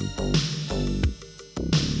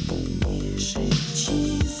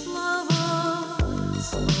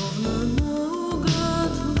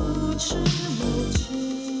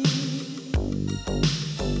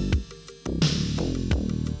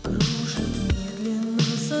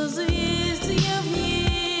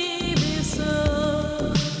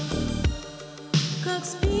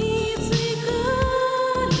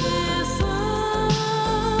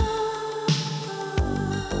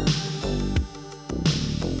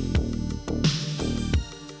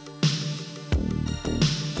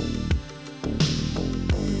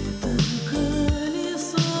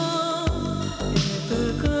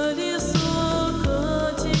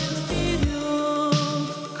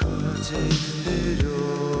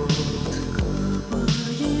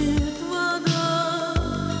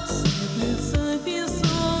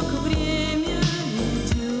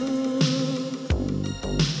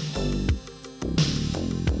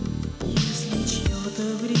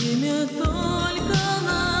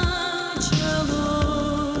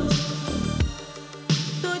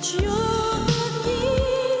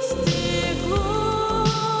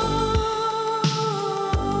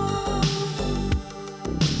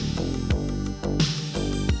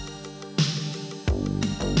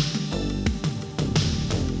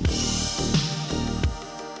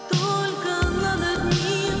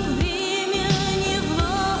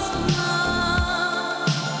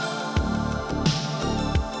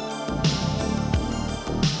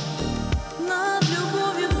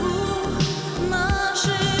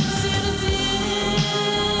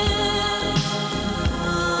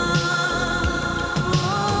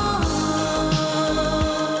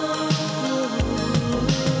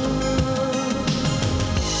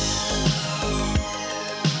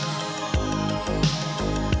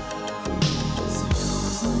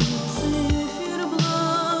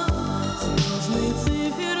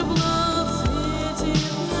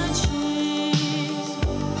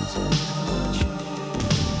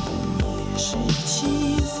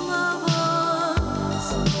 шепчи слова,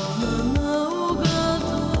 словно наугад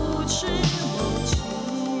лучше молчи.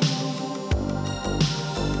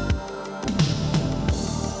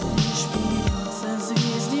 Лишь вперед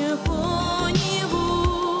созвездия по небу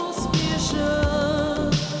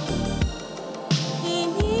спешат, и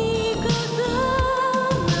никогда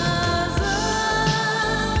назад.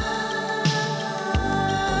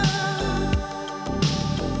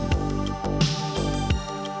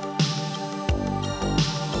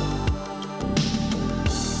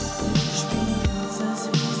 Лишь вперед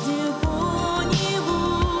созвездия по небу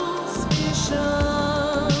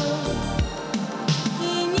спешат, и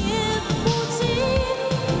нет пути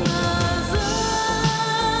назад.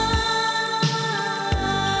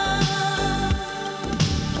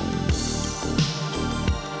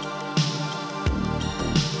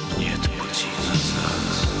 Нет пути назад.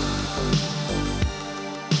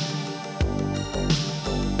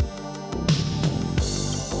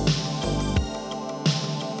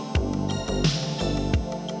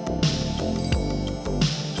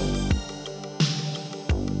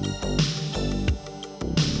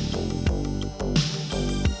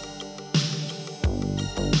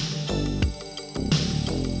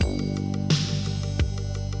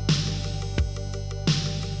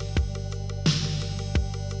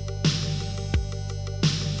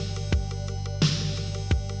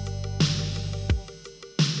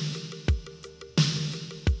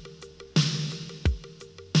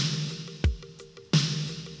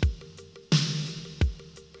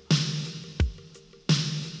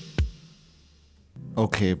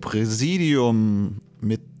 Okay, Präsidium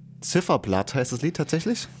mit Zifferblatt heißt das Lied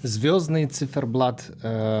tatsächlich? Звездный Zifferblatt,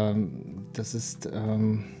 das ist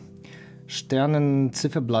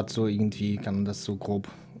Sternenzifferblatt, so irgendwie kann man das so grob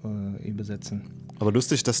übersetzen. Aber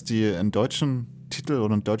lustig, dass die einen deutschen Titel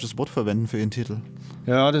oder ein deutsches Wort verwenden für ihren Titel.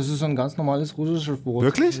 Ja, das ist ein ganz normales russisches Wort.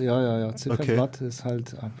 Wirklich? Ja. Zifferblatt ist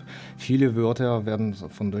halt, viele Wörter werden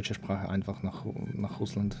von deutscher Sprache einfach nach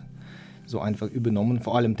Russland so einfach übernommen,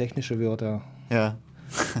 vor allem technische Wörter. Ja.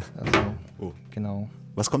 Also, genau.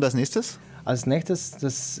 Was kommt als nächstes? Als nächstes,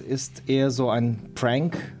 das ist eher so ein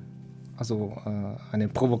Prank, also eine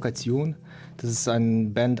Provokation. Das ist eine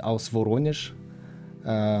Band aus Voronezh.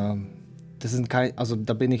 Also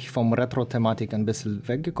da bin ich vom Retro-Thematik ein bisschen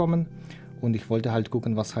weggekommen und ich wollte halt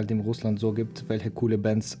gucken, was halt in Russland so gibt, welche coole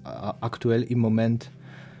Bands aktuell im Moment.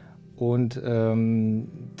 Und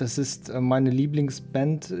das ist meine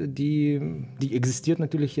Lieblingsband, die existiert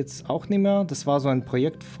natürlich jetzt auch nicht mehr. Das war so ein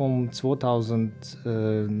Projekt von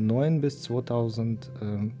 2009 bis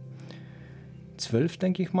 2012,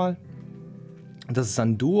 denke ich mal. Das ist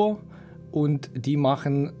ein Duo und die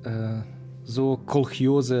machen so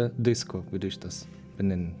kolchiose Disco, würde ich das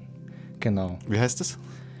benennen. Genau. Wie heißt es?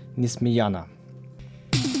 Nesmeyana.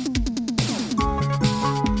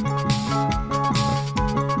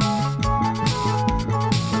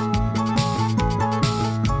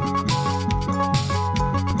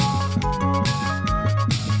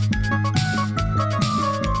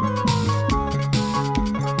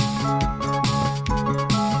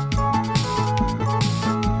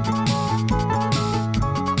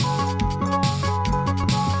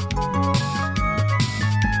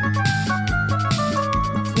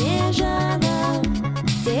 Снежана,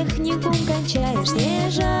 техникум кончаешь,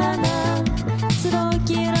 Снежана, с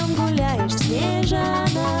рокером гуляешь,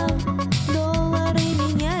 Снежана, доллары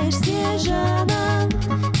меняешь, Снежана,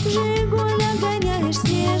 в Жигулях гоняешь,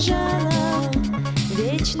 Снежана,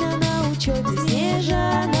 вечно на учете,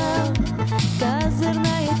 Снежана,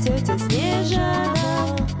 козырная тетя,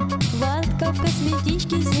 Снежана, ватка в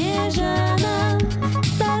косметичке, Снежана,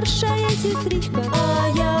 старшая сестричка, а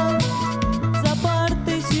я за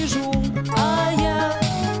партой сижу, а я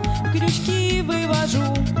крючки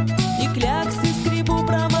вывожу и кляксы скребу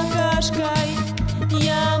промокашкой.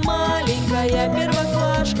 Я маленькая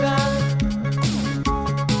первоклашка.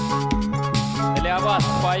 Для вас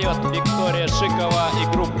поет Виктория Шикова и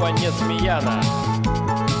группа Несмеяна.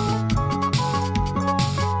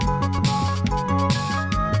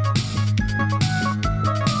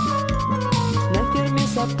 На ферме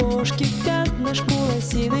сапожки, пятнышку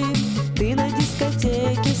лосины. Ты на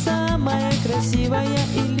дискотеке самая красивая,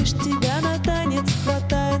 и лишь тебя на танец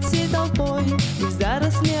хватает всей толпой. И в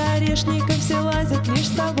заросли орешника все лазят лишь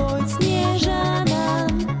с тобой. Снежана,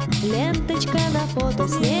 ленточка на фото,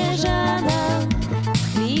 Снежана,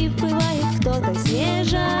 схлипывает кто-то,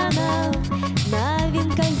 Снежана,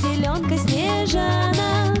 новинка зеленка,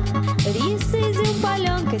 Снежана, рис, изюм,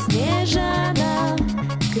 паленка, Снежана,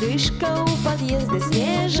 крышка у подъезда,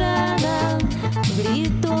 Снежана, в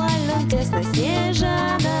ритуальном тесно,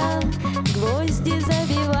 Снежана, гвозди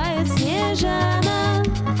забивает, Снежана.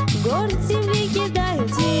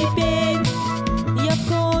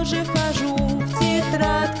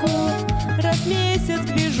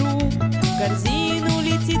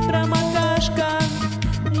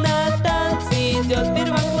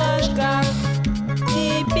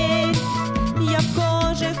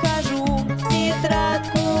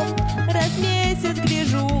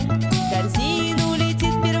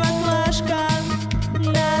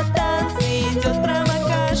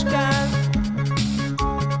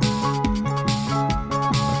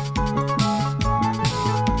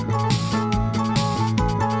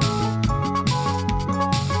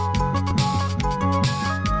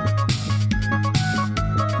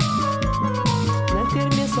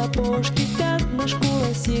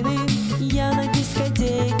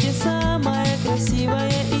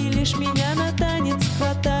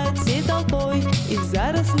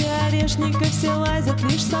 гаишников все лазят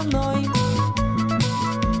лишь со мной.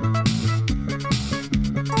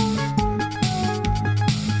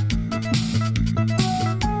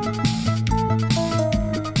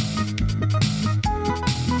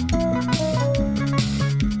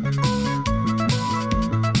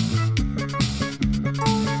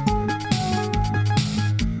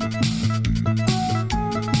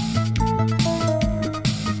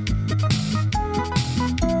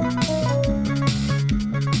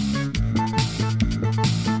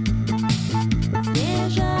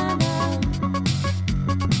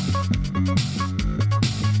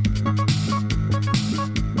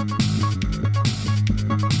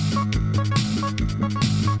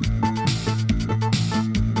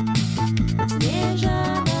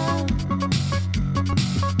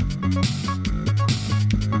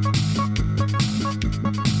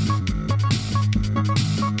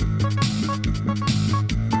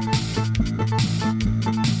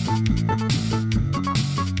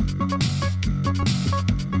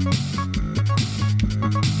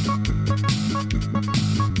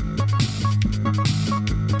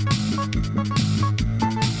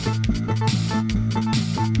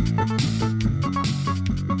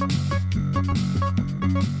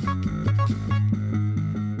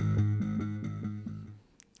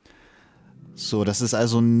 So, das ist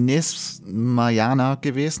also Nesmayana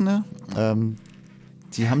gewesen. Ne?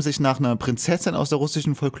 Die haben sich nach einer Prinzessin aus der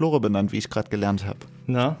russischen Folklore benannt, wie ich gerade gelernt habe.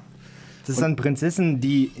 Na? Das ist eine Prinzessin,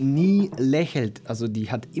 die nie lächelt. Also die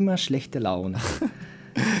hat immer schlechte Laune.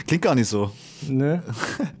 Klingt gar nicht so. Ne?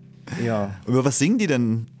 Ja. Über was singen die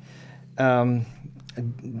denn? Also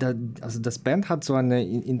das Band hat so ein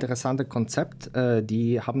interessantes Konzept.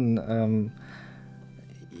 Die haben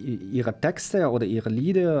ihre Texte oder ihre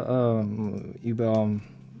Lieder über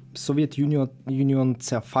Sowjetunion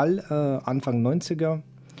Zerfall Anfang 90er,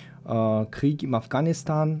 Krieg im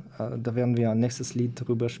Afghanistan, da werden wir ein nächstes Lied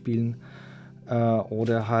drüber spielen,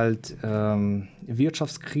 oder halt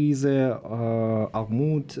Wirtschaftskrise,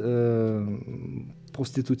 Armut,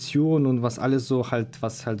 Prostitution und was alles so halt,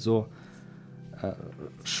 was halt so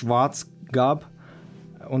schwarz gab.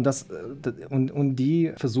 Und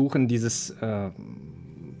die versuchen dieses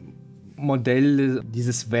Modell,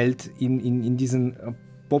 dieses Welt in diesen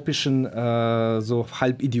poppischen, so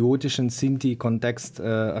halb idiotischen Sinti-Kontext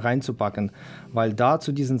reinzupacken. Weil da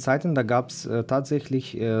zu diesen Zeiten, da gab es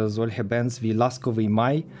tatsächlich solche Bands wie Laskowy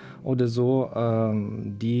Mai oder so,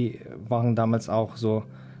 die waren damals auch so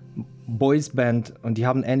Boys-Band und die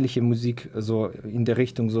haben ähnliche Musik so in der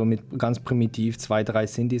Richtung, so mit ganz primitiv, 2, 3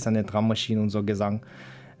 Sintis, eine Drummaschine und so Gesang.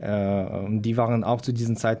 Und die waren auch zu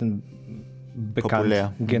diesen Zeiten bekannt.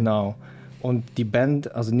 Populär. Genau. Und die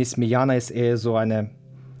Band, also Nesmayana ist eher so eine,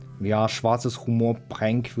 ja, schwarzes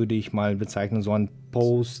Humor-Prank, würde ich mal bezeichnen, so ein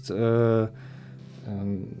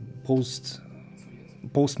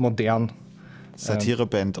postmodern.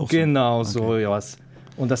 Satireband auch. Genau, so. so was.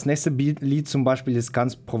 Und das nächste Lied zum Beispiel ist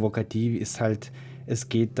ganz provokativ, ist halt, es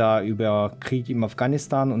geht da über Krieg im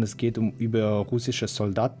Afghanistan und es geht über russische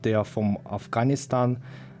Soldat, der vom Afghanistan,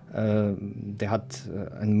 der hat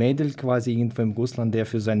ein Mädel quasi irgendwo in Russland, der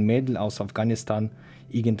für sein Mädel aus Afghanistan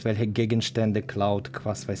irgendwelche Gegenstände klaut,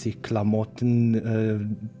 was weiß ich,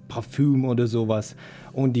 Klamotten, Parfüm oder sowas.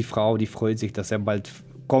 Und die Frau, die freut sich, dass er bald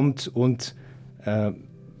kommt und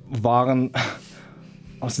Waren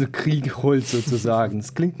aus dem Krieg holt sozusagen.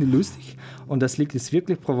 Das klingt nicht lustig und das Lied ist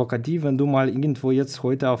wirklich provokativ. Wenn du mal irgendwo jetzt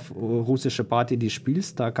heute auf russische Party die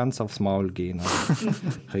spielst, da kannst du aufs Maul gehen. Also.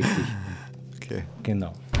 Richtig. Okay.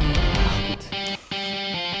 Genau. Ach, gut.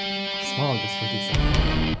 Aufs Maul, das wollte ich sagen.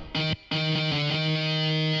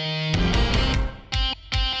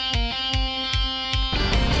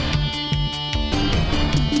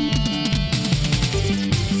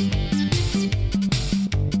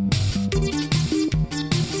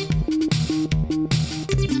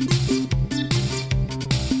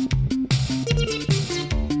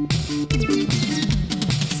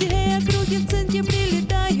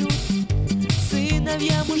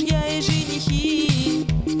 Мужья и женихи,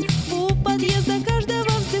 у подъезда каждого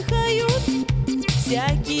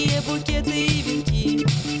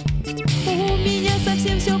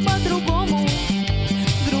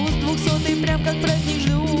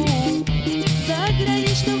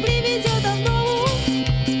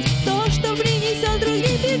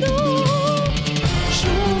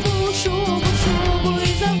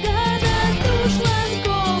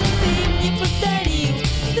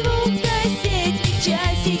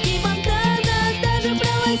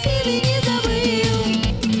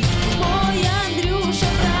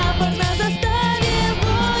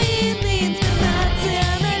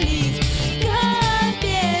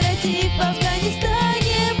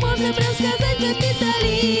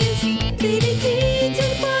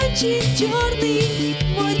мальчик черный,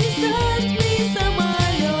 мой десантный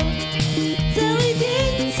самолет. Целый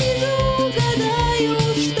день сижу, гадаю,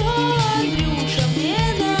 что Андрюша мне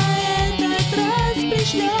на этот раз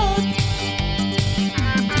пришлет.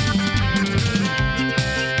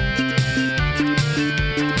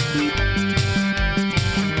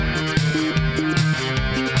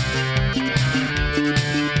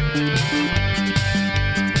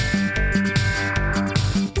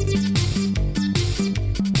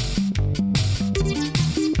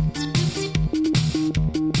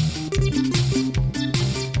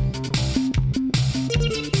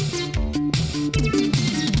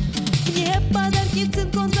 Мне подарки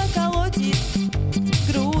цинк он заколотит,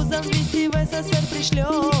 грузом вместе в СССР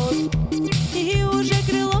пришлет. И уже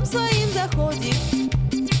крылом своим заходит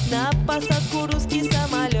на посадку русский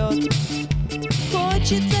самолет.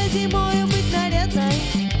 Хочется зимою быть нарядной,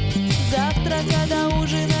 завтра, когда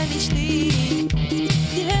ужина мечты.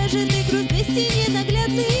 Где же ты, груз 200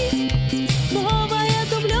 ненаглядный? Новая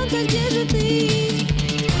дубленка, где же ты?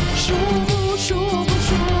 Шубу, шубу,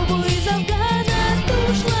 шубу из Афгана,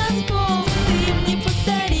 тушланков ты мне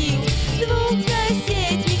подарил.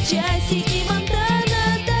 Двухкассетник, часики Монтана,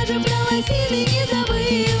 даже про лосины не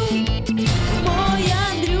забыл. Мой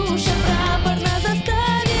Андрюша, прапор на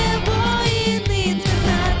заставе, воин,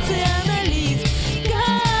 интернационалист.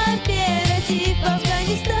 Кооператив в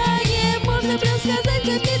Афганистане, можно прям сказать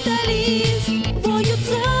капиталист. Воют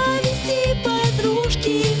зависти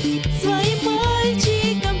подружки, своим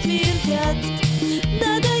мальчикам твердят.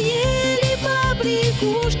 Надоели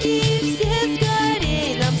побрякушки, все скорей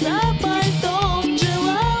нам за пальтом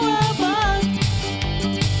Джелалабад.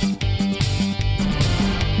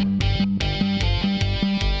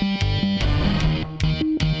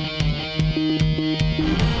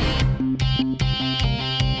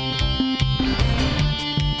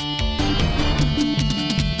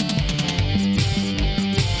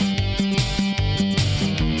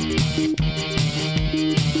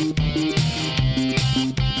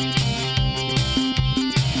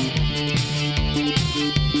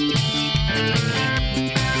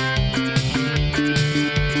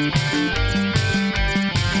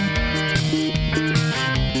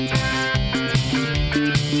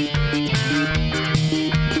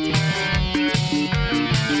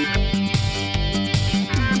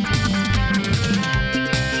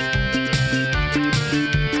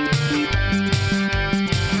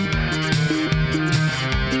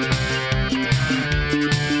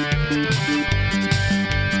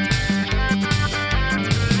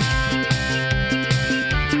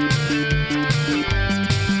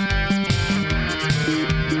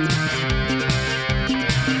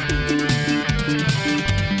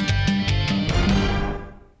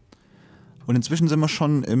 Und inzwischen sind wir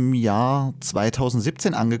schon im Jahr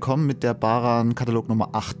 2017 angekommen mit der Baran Katalog Nummer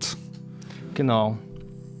 8. Genau.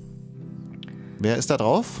 Wer ist da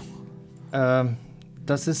drauf?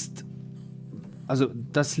 Das ist, also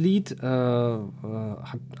das Lied ist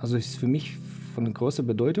für mich von großer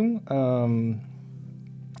Bedeutung.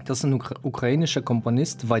 Das ist ein ukrainischer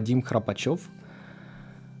Komponist, Vadim Khrapachov.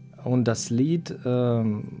 Und das Lied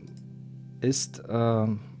ist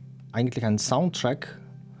eigentlich ein Soundtrack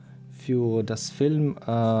für das Film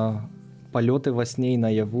Полеты во сне и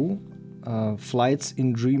наяву, Flights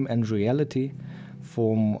in Dream and Reality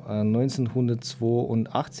von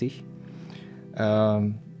 1982.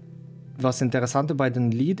 Was Interessante bei dem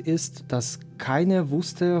Lied ist, dass keiner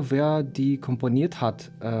wusste, wer die komponiert hat.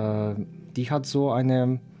 Die hat so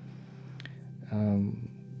eine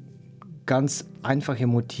ganz einfache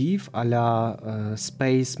Motiv à la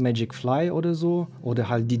Space Magic Fly oder so, oder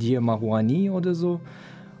halt Didier Marouani oder so.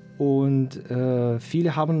 Und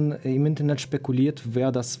viele haben im Internet spekuliert,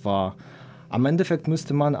 wer das war. Am Endeffekt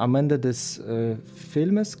müsste man am Ende des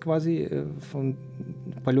Filmes quasi von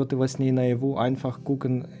Полеты во сне и наяву einfach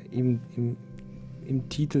gucken im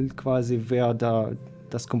Titel quasi, wer da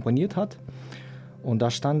das komponiert hat. Und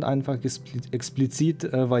da stand einfach explizit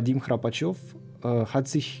Vadim Khrapachov, hat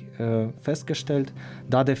sich festgestellt,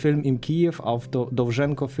 da der Film in Kiew auf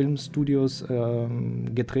Dovzhenko Filmstudios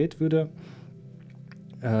gedreht wurde.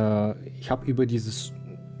 Ich habe über dieses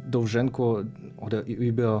Dovzhenko oder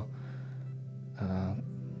über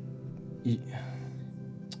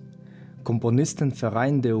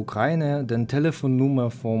Komponistenverein der Ukraine den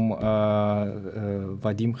Telefonnummer von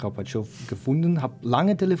Vadim Khrapachov gefunden. Habe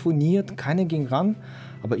lange telefoniert, keiner ging ran,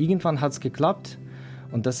 aber irgendwann hat es geklappt.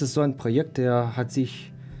 Und das ist so ein Projekt, der hat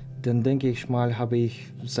sich, dann denke ich mal, habe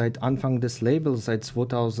ich seit Anfang des Labels, seit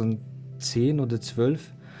 2010 oder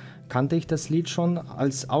 12, kannte ich das Lied schon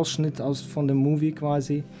als Ausschnitt von dem Movie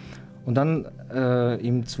quasi. Und dann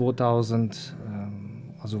im 2018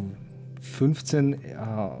 also 15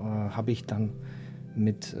 habe ich dann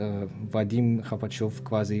mit Vadim Khapatschow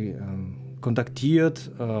quasi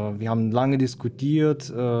kontaktiert. Wir haben lange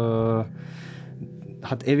diskutiert.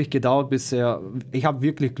 Hat ewig gedauert, ich habe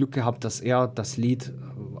wirklich Glück gehabt, dass er das Lied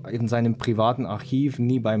in seinem privaten Archiv,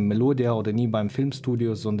 nie beim Melodia oder nie beim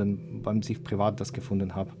Filmstudio, sondern beim sich privat das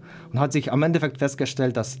gefunden hat. Und hat sich am Endeffekt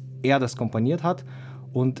festgestellt, dass er das komponiert hat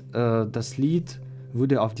und das Lied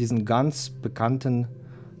wurde auf diesen ganz bekannten,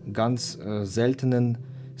 ganz seltenen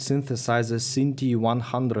Synthesizer Synthi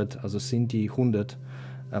 100, also Synthi 100,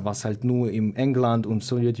 was halt nur in England und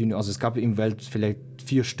Sowjetunion, also es gab im Welt vielleicht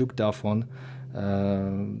 4 Stück davon.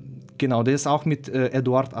 Genau, der ist auch mit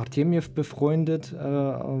Eduard Artemiev befreundet,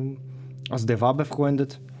 also der war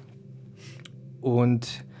befreundet.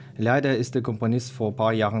 Und leider ist der Komponist vor ein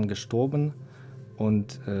paar Jahren gestorben.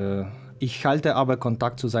 Und ich halte aber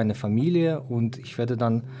Kontakt zu seiner Familie und ich werde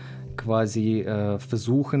dann quasi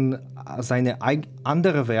versuchen, seine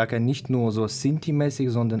andere Werke, nicht nur so Synthi-mäßig,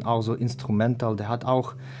 sondern auch so instrumental. Der hat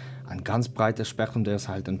auch ein ganz breites Spektrum, der ist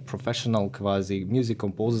halt ein Professional quasi, Music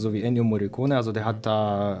Composer, so wie Ennio Morricone, also der hat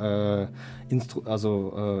da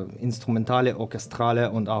instrumentale,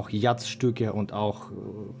 orchestrale und auch Jazzstücke und auch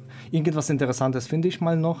irgendwas Interessantes finde ich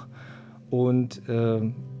mal noch. Und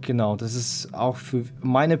genau, das ist auch für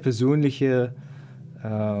meine persönliche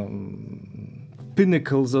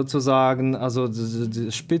Pinnacle sozusagen, also die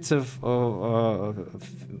Spitze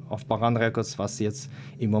auf Baran Records, was es jetzt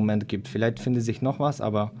im Moment gibt. Vielleicht findet sich noch was,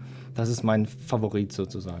 aber das ist mein Favorit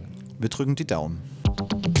sozusagen. Wir drücken die Daumen.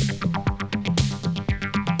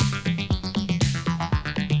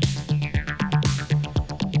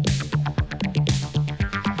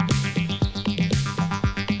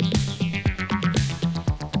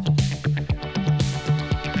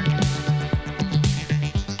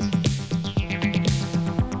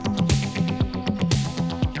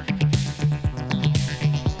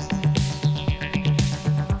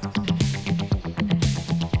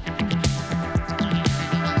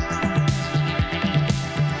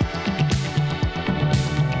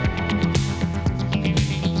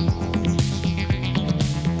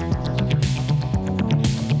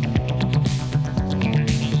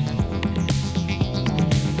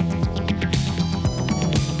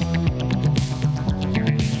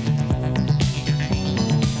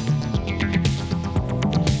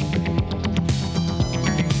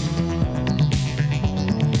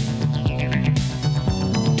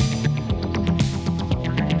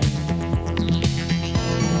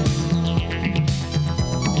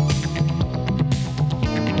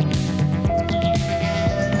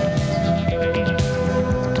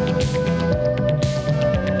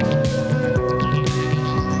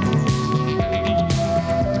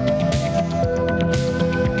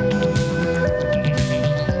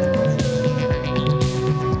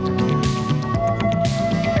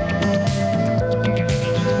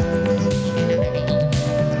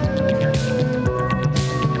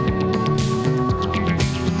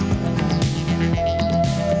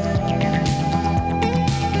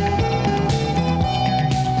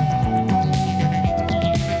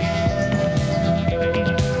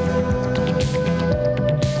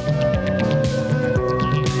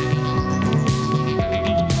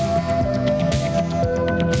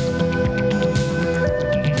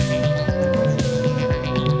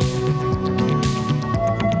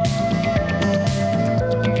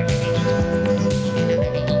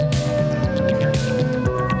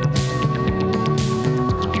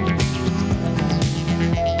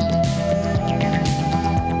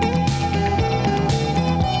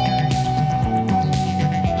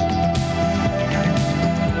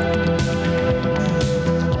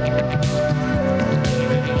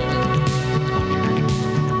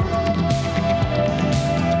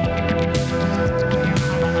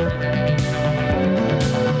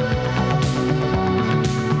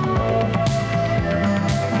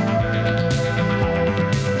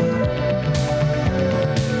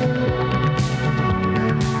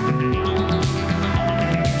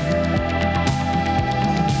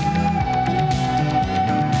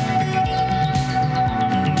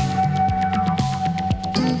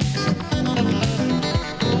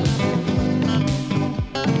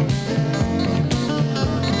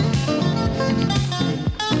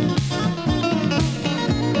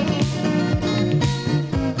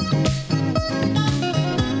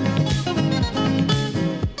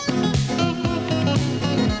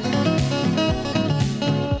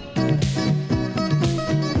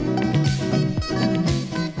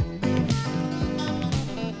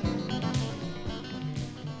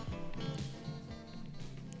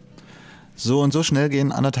 So und so schnell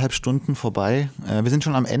gehen 1,5 Stunden vorbei. Wir sind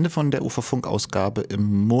schon am Ende von der Uferfunk-Ausgabe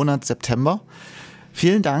im Monat September.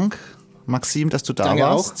 Vielen Dank, Maxim, dass du da Danke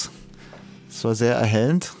warst. Es war sehr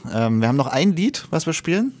erhellend. Wir haben noch ein Lied, was wir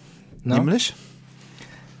spielen, nämlich?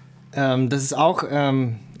 Das ist auch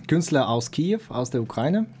Künstler aus Kiew, aus der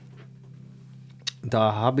Ukraine.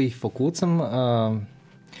 Da habe ich vor kurzem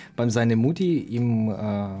bei seiner Mutti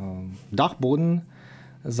im Dachboden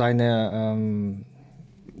seine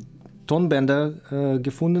Tonbänder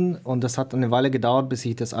gefunden und das hat eine Weile gedauert, bis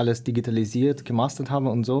ich das alles digitalisiert, gemastert habe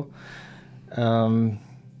und so.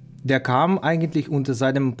 Der kam eigentlich unter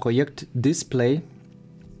seinem Projekt Display.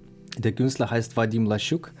 Der Künstler heißt Vadim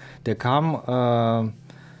Lashuk. Der kam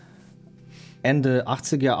Ende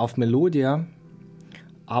 80er auf Melodia.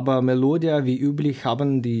 Aber Melodia, wie üblich,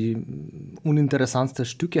 haben die uninteressantsten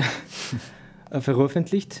Stücke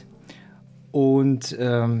veröffentlicht. Und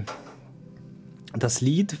das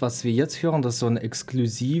Lied, was wir jetzt hören, das ist so ein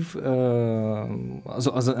exklusiv,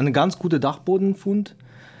 also ein ganz guter Dachbodenfund.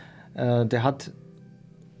 Der hat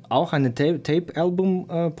auch ein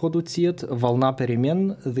Tape-Album produziert, Volna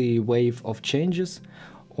Peremen, The Wave of Changes.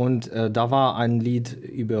 Und da war ein Lied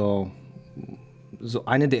über so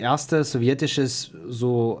eine der ersten sowjetischen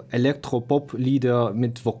so Elektropop-Lieder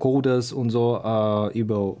mit Vocoders und so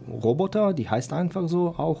über Roboter, die heißt einfach so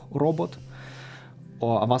auch Robot.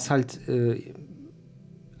 Was halt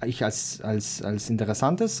ich als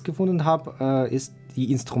Interessantes gefunden habe, ist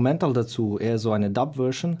die Instrumental dazu, eher so eine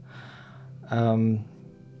Dub-Version. Und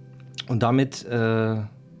damit kann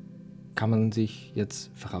man sich jetzt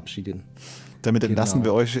verabschieden. Damit entlassen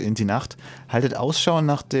wir euch in die Nacht. Haltet Ausschau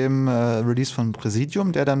nach dem Release von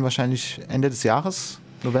Präsidium, der dann wahrscheinlich Ende des Jahres,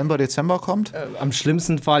 November, Dezember kommt. Am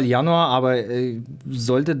schlimmsten Fall Januar, aber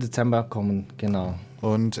sollte Dezember kommen, genau.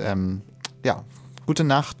 Und ja, gute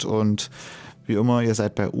Nacht und wie immer, ihr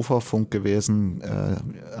seid bei Uferfunk gewesen,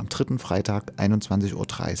 am 3. Freitag, 21:30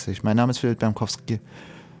 Uhr. Mein Name ist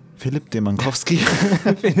Philipp Demankowski.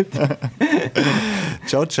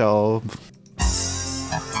 Ciao, ciao.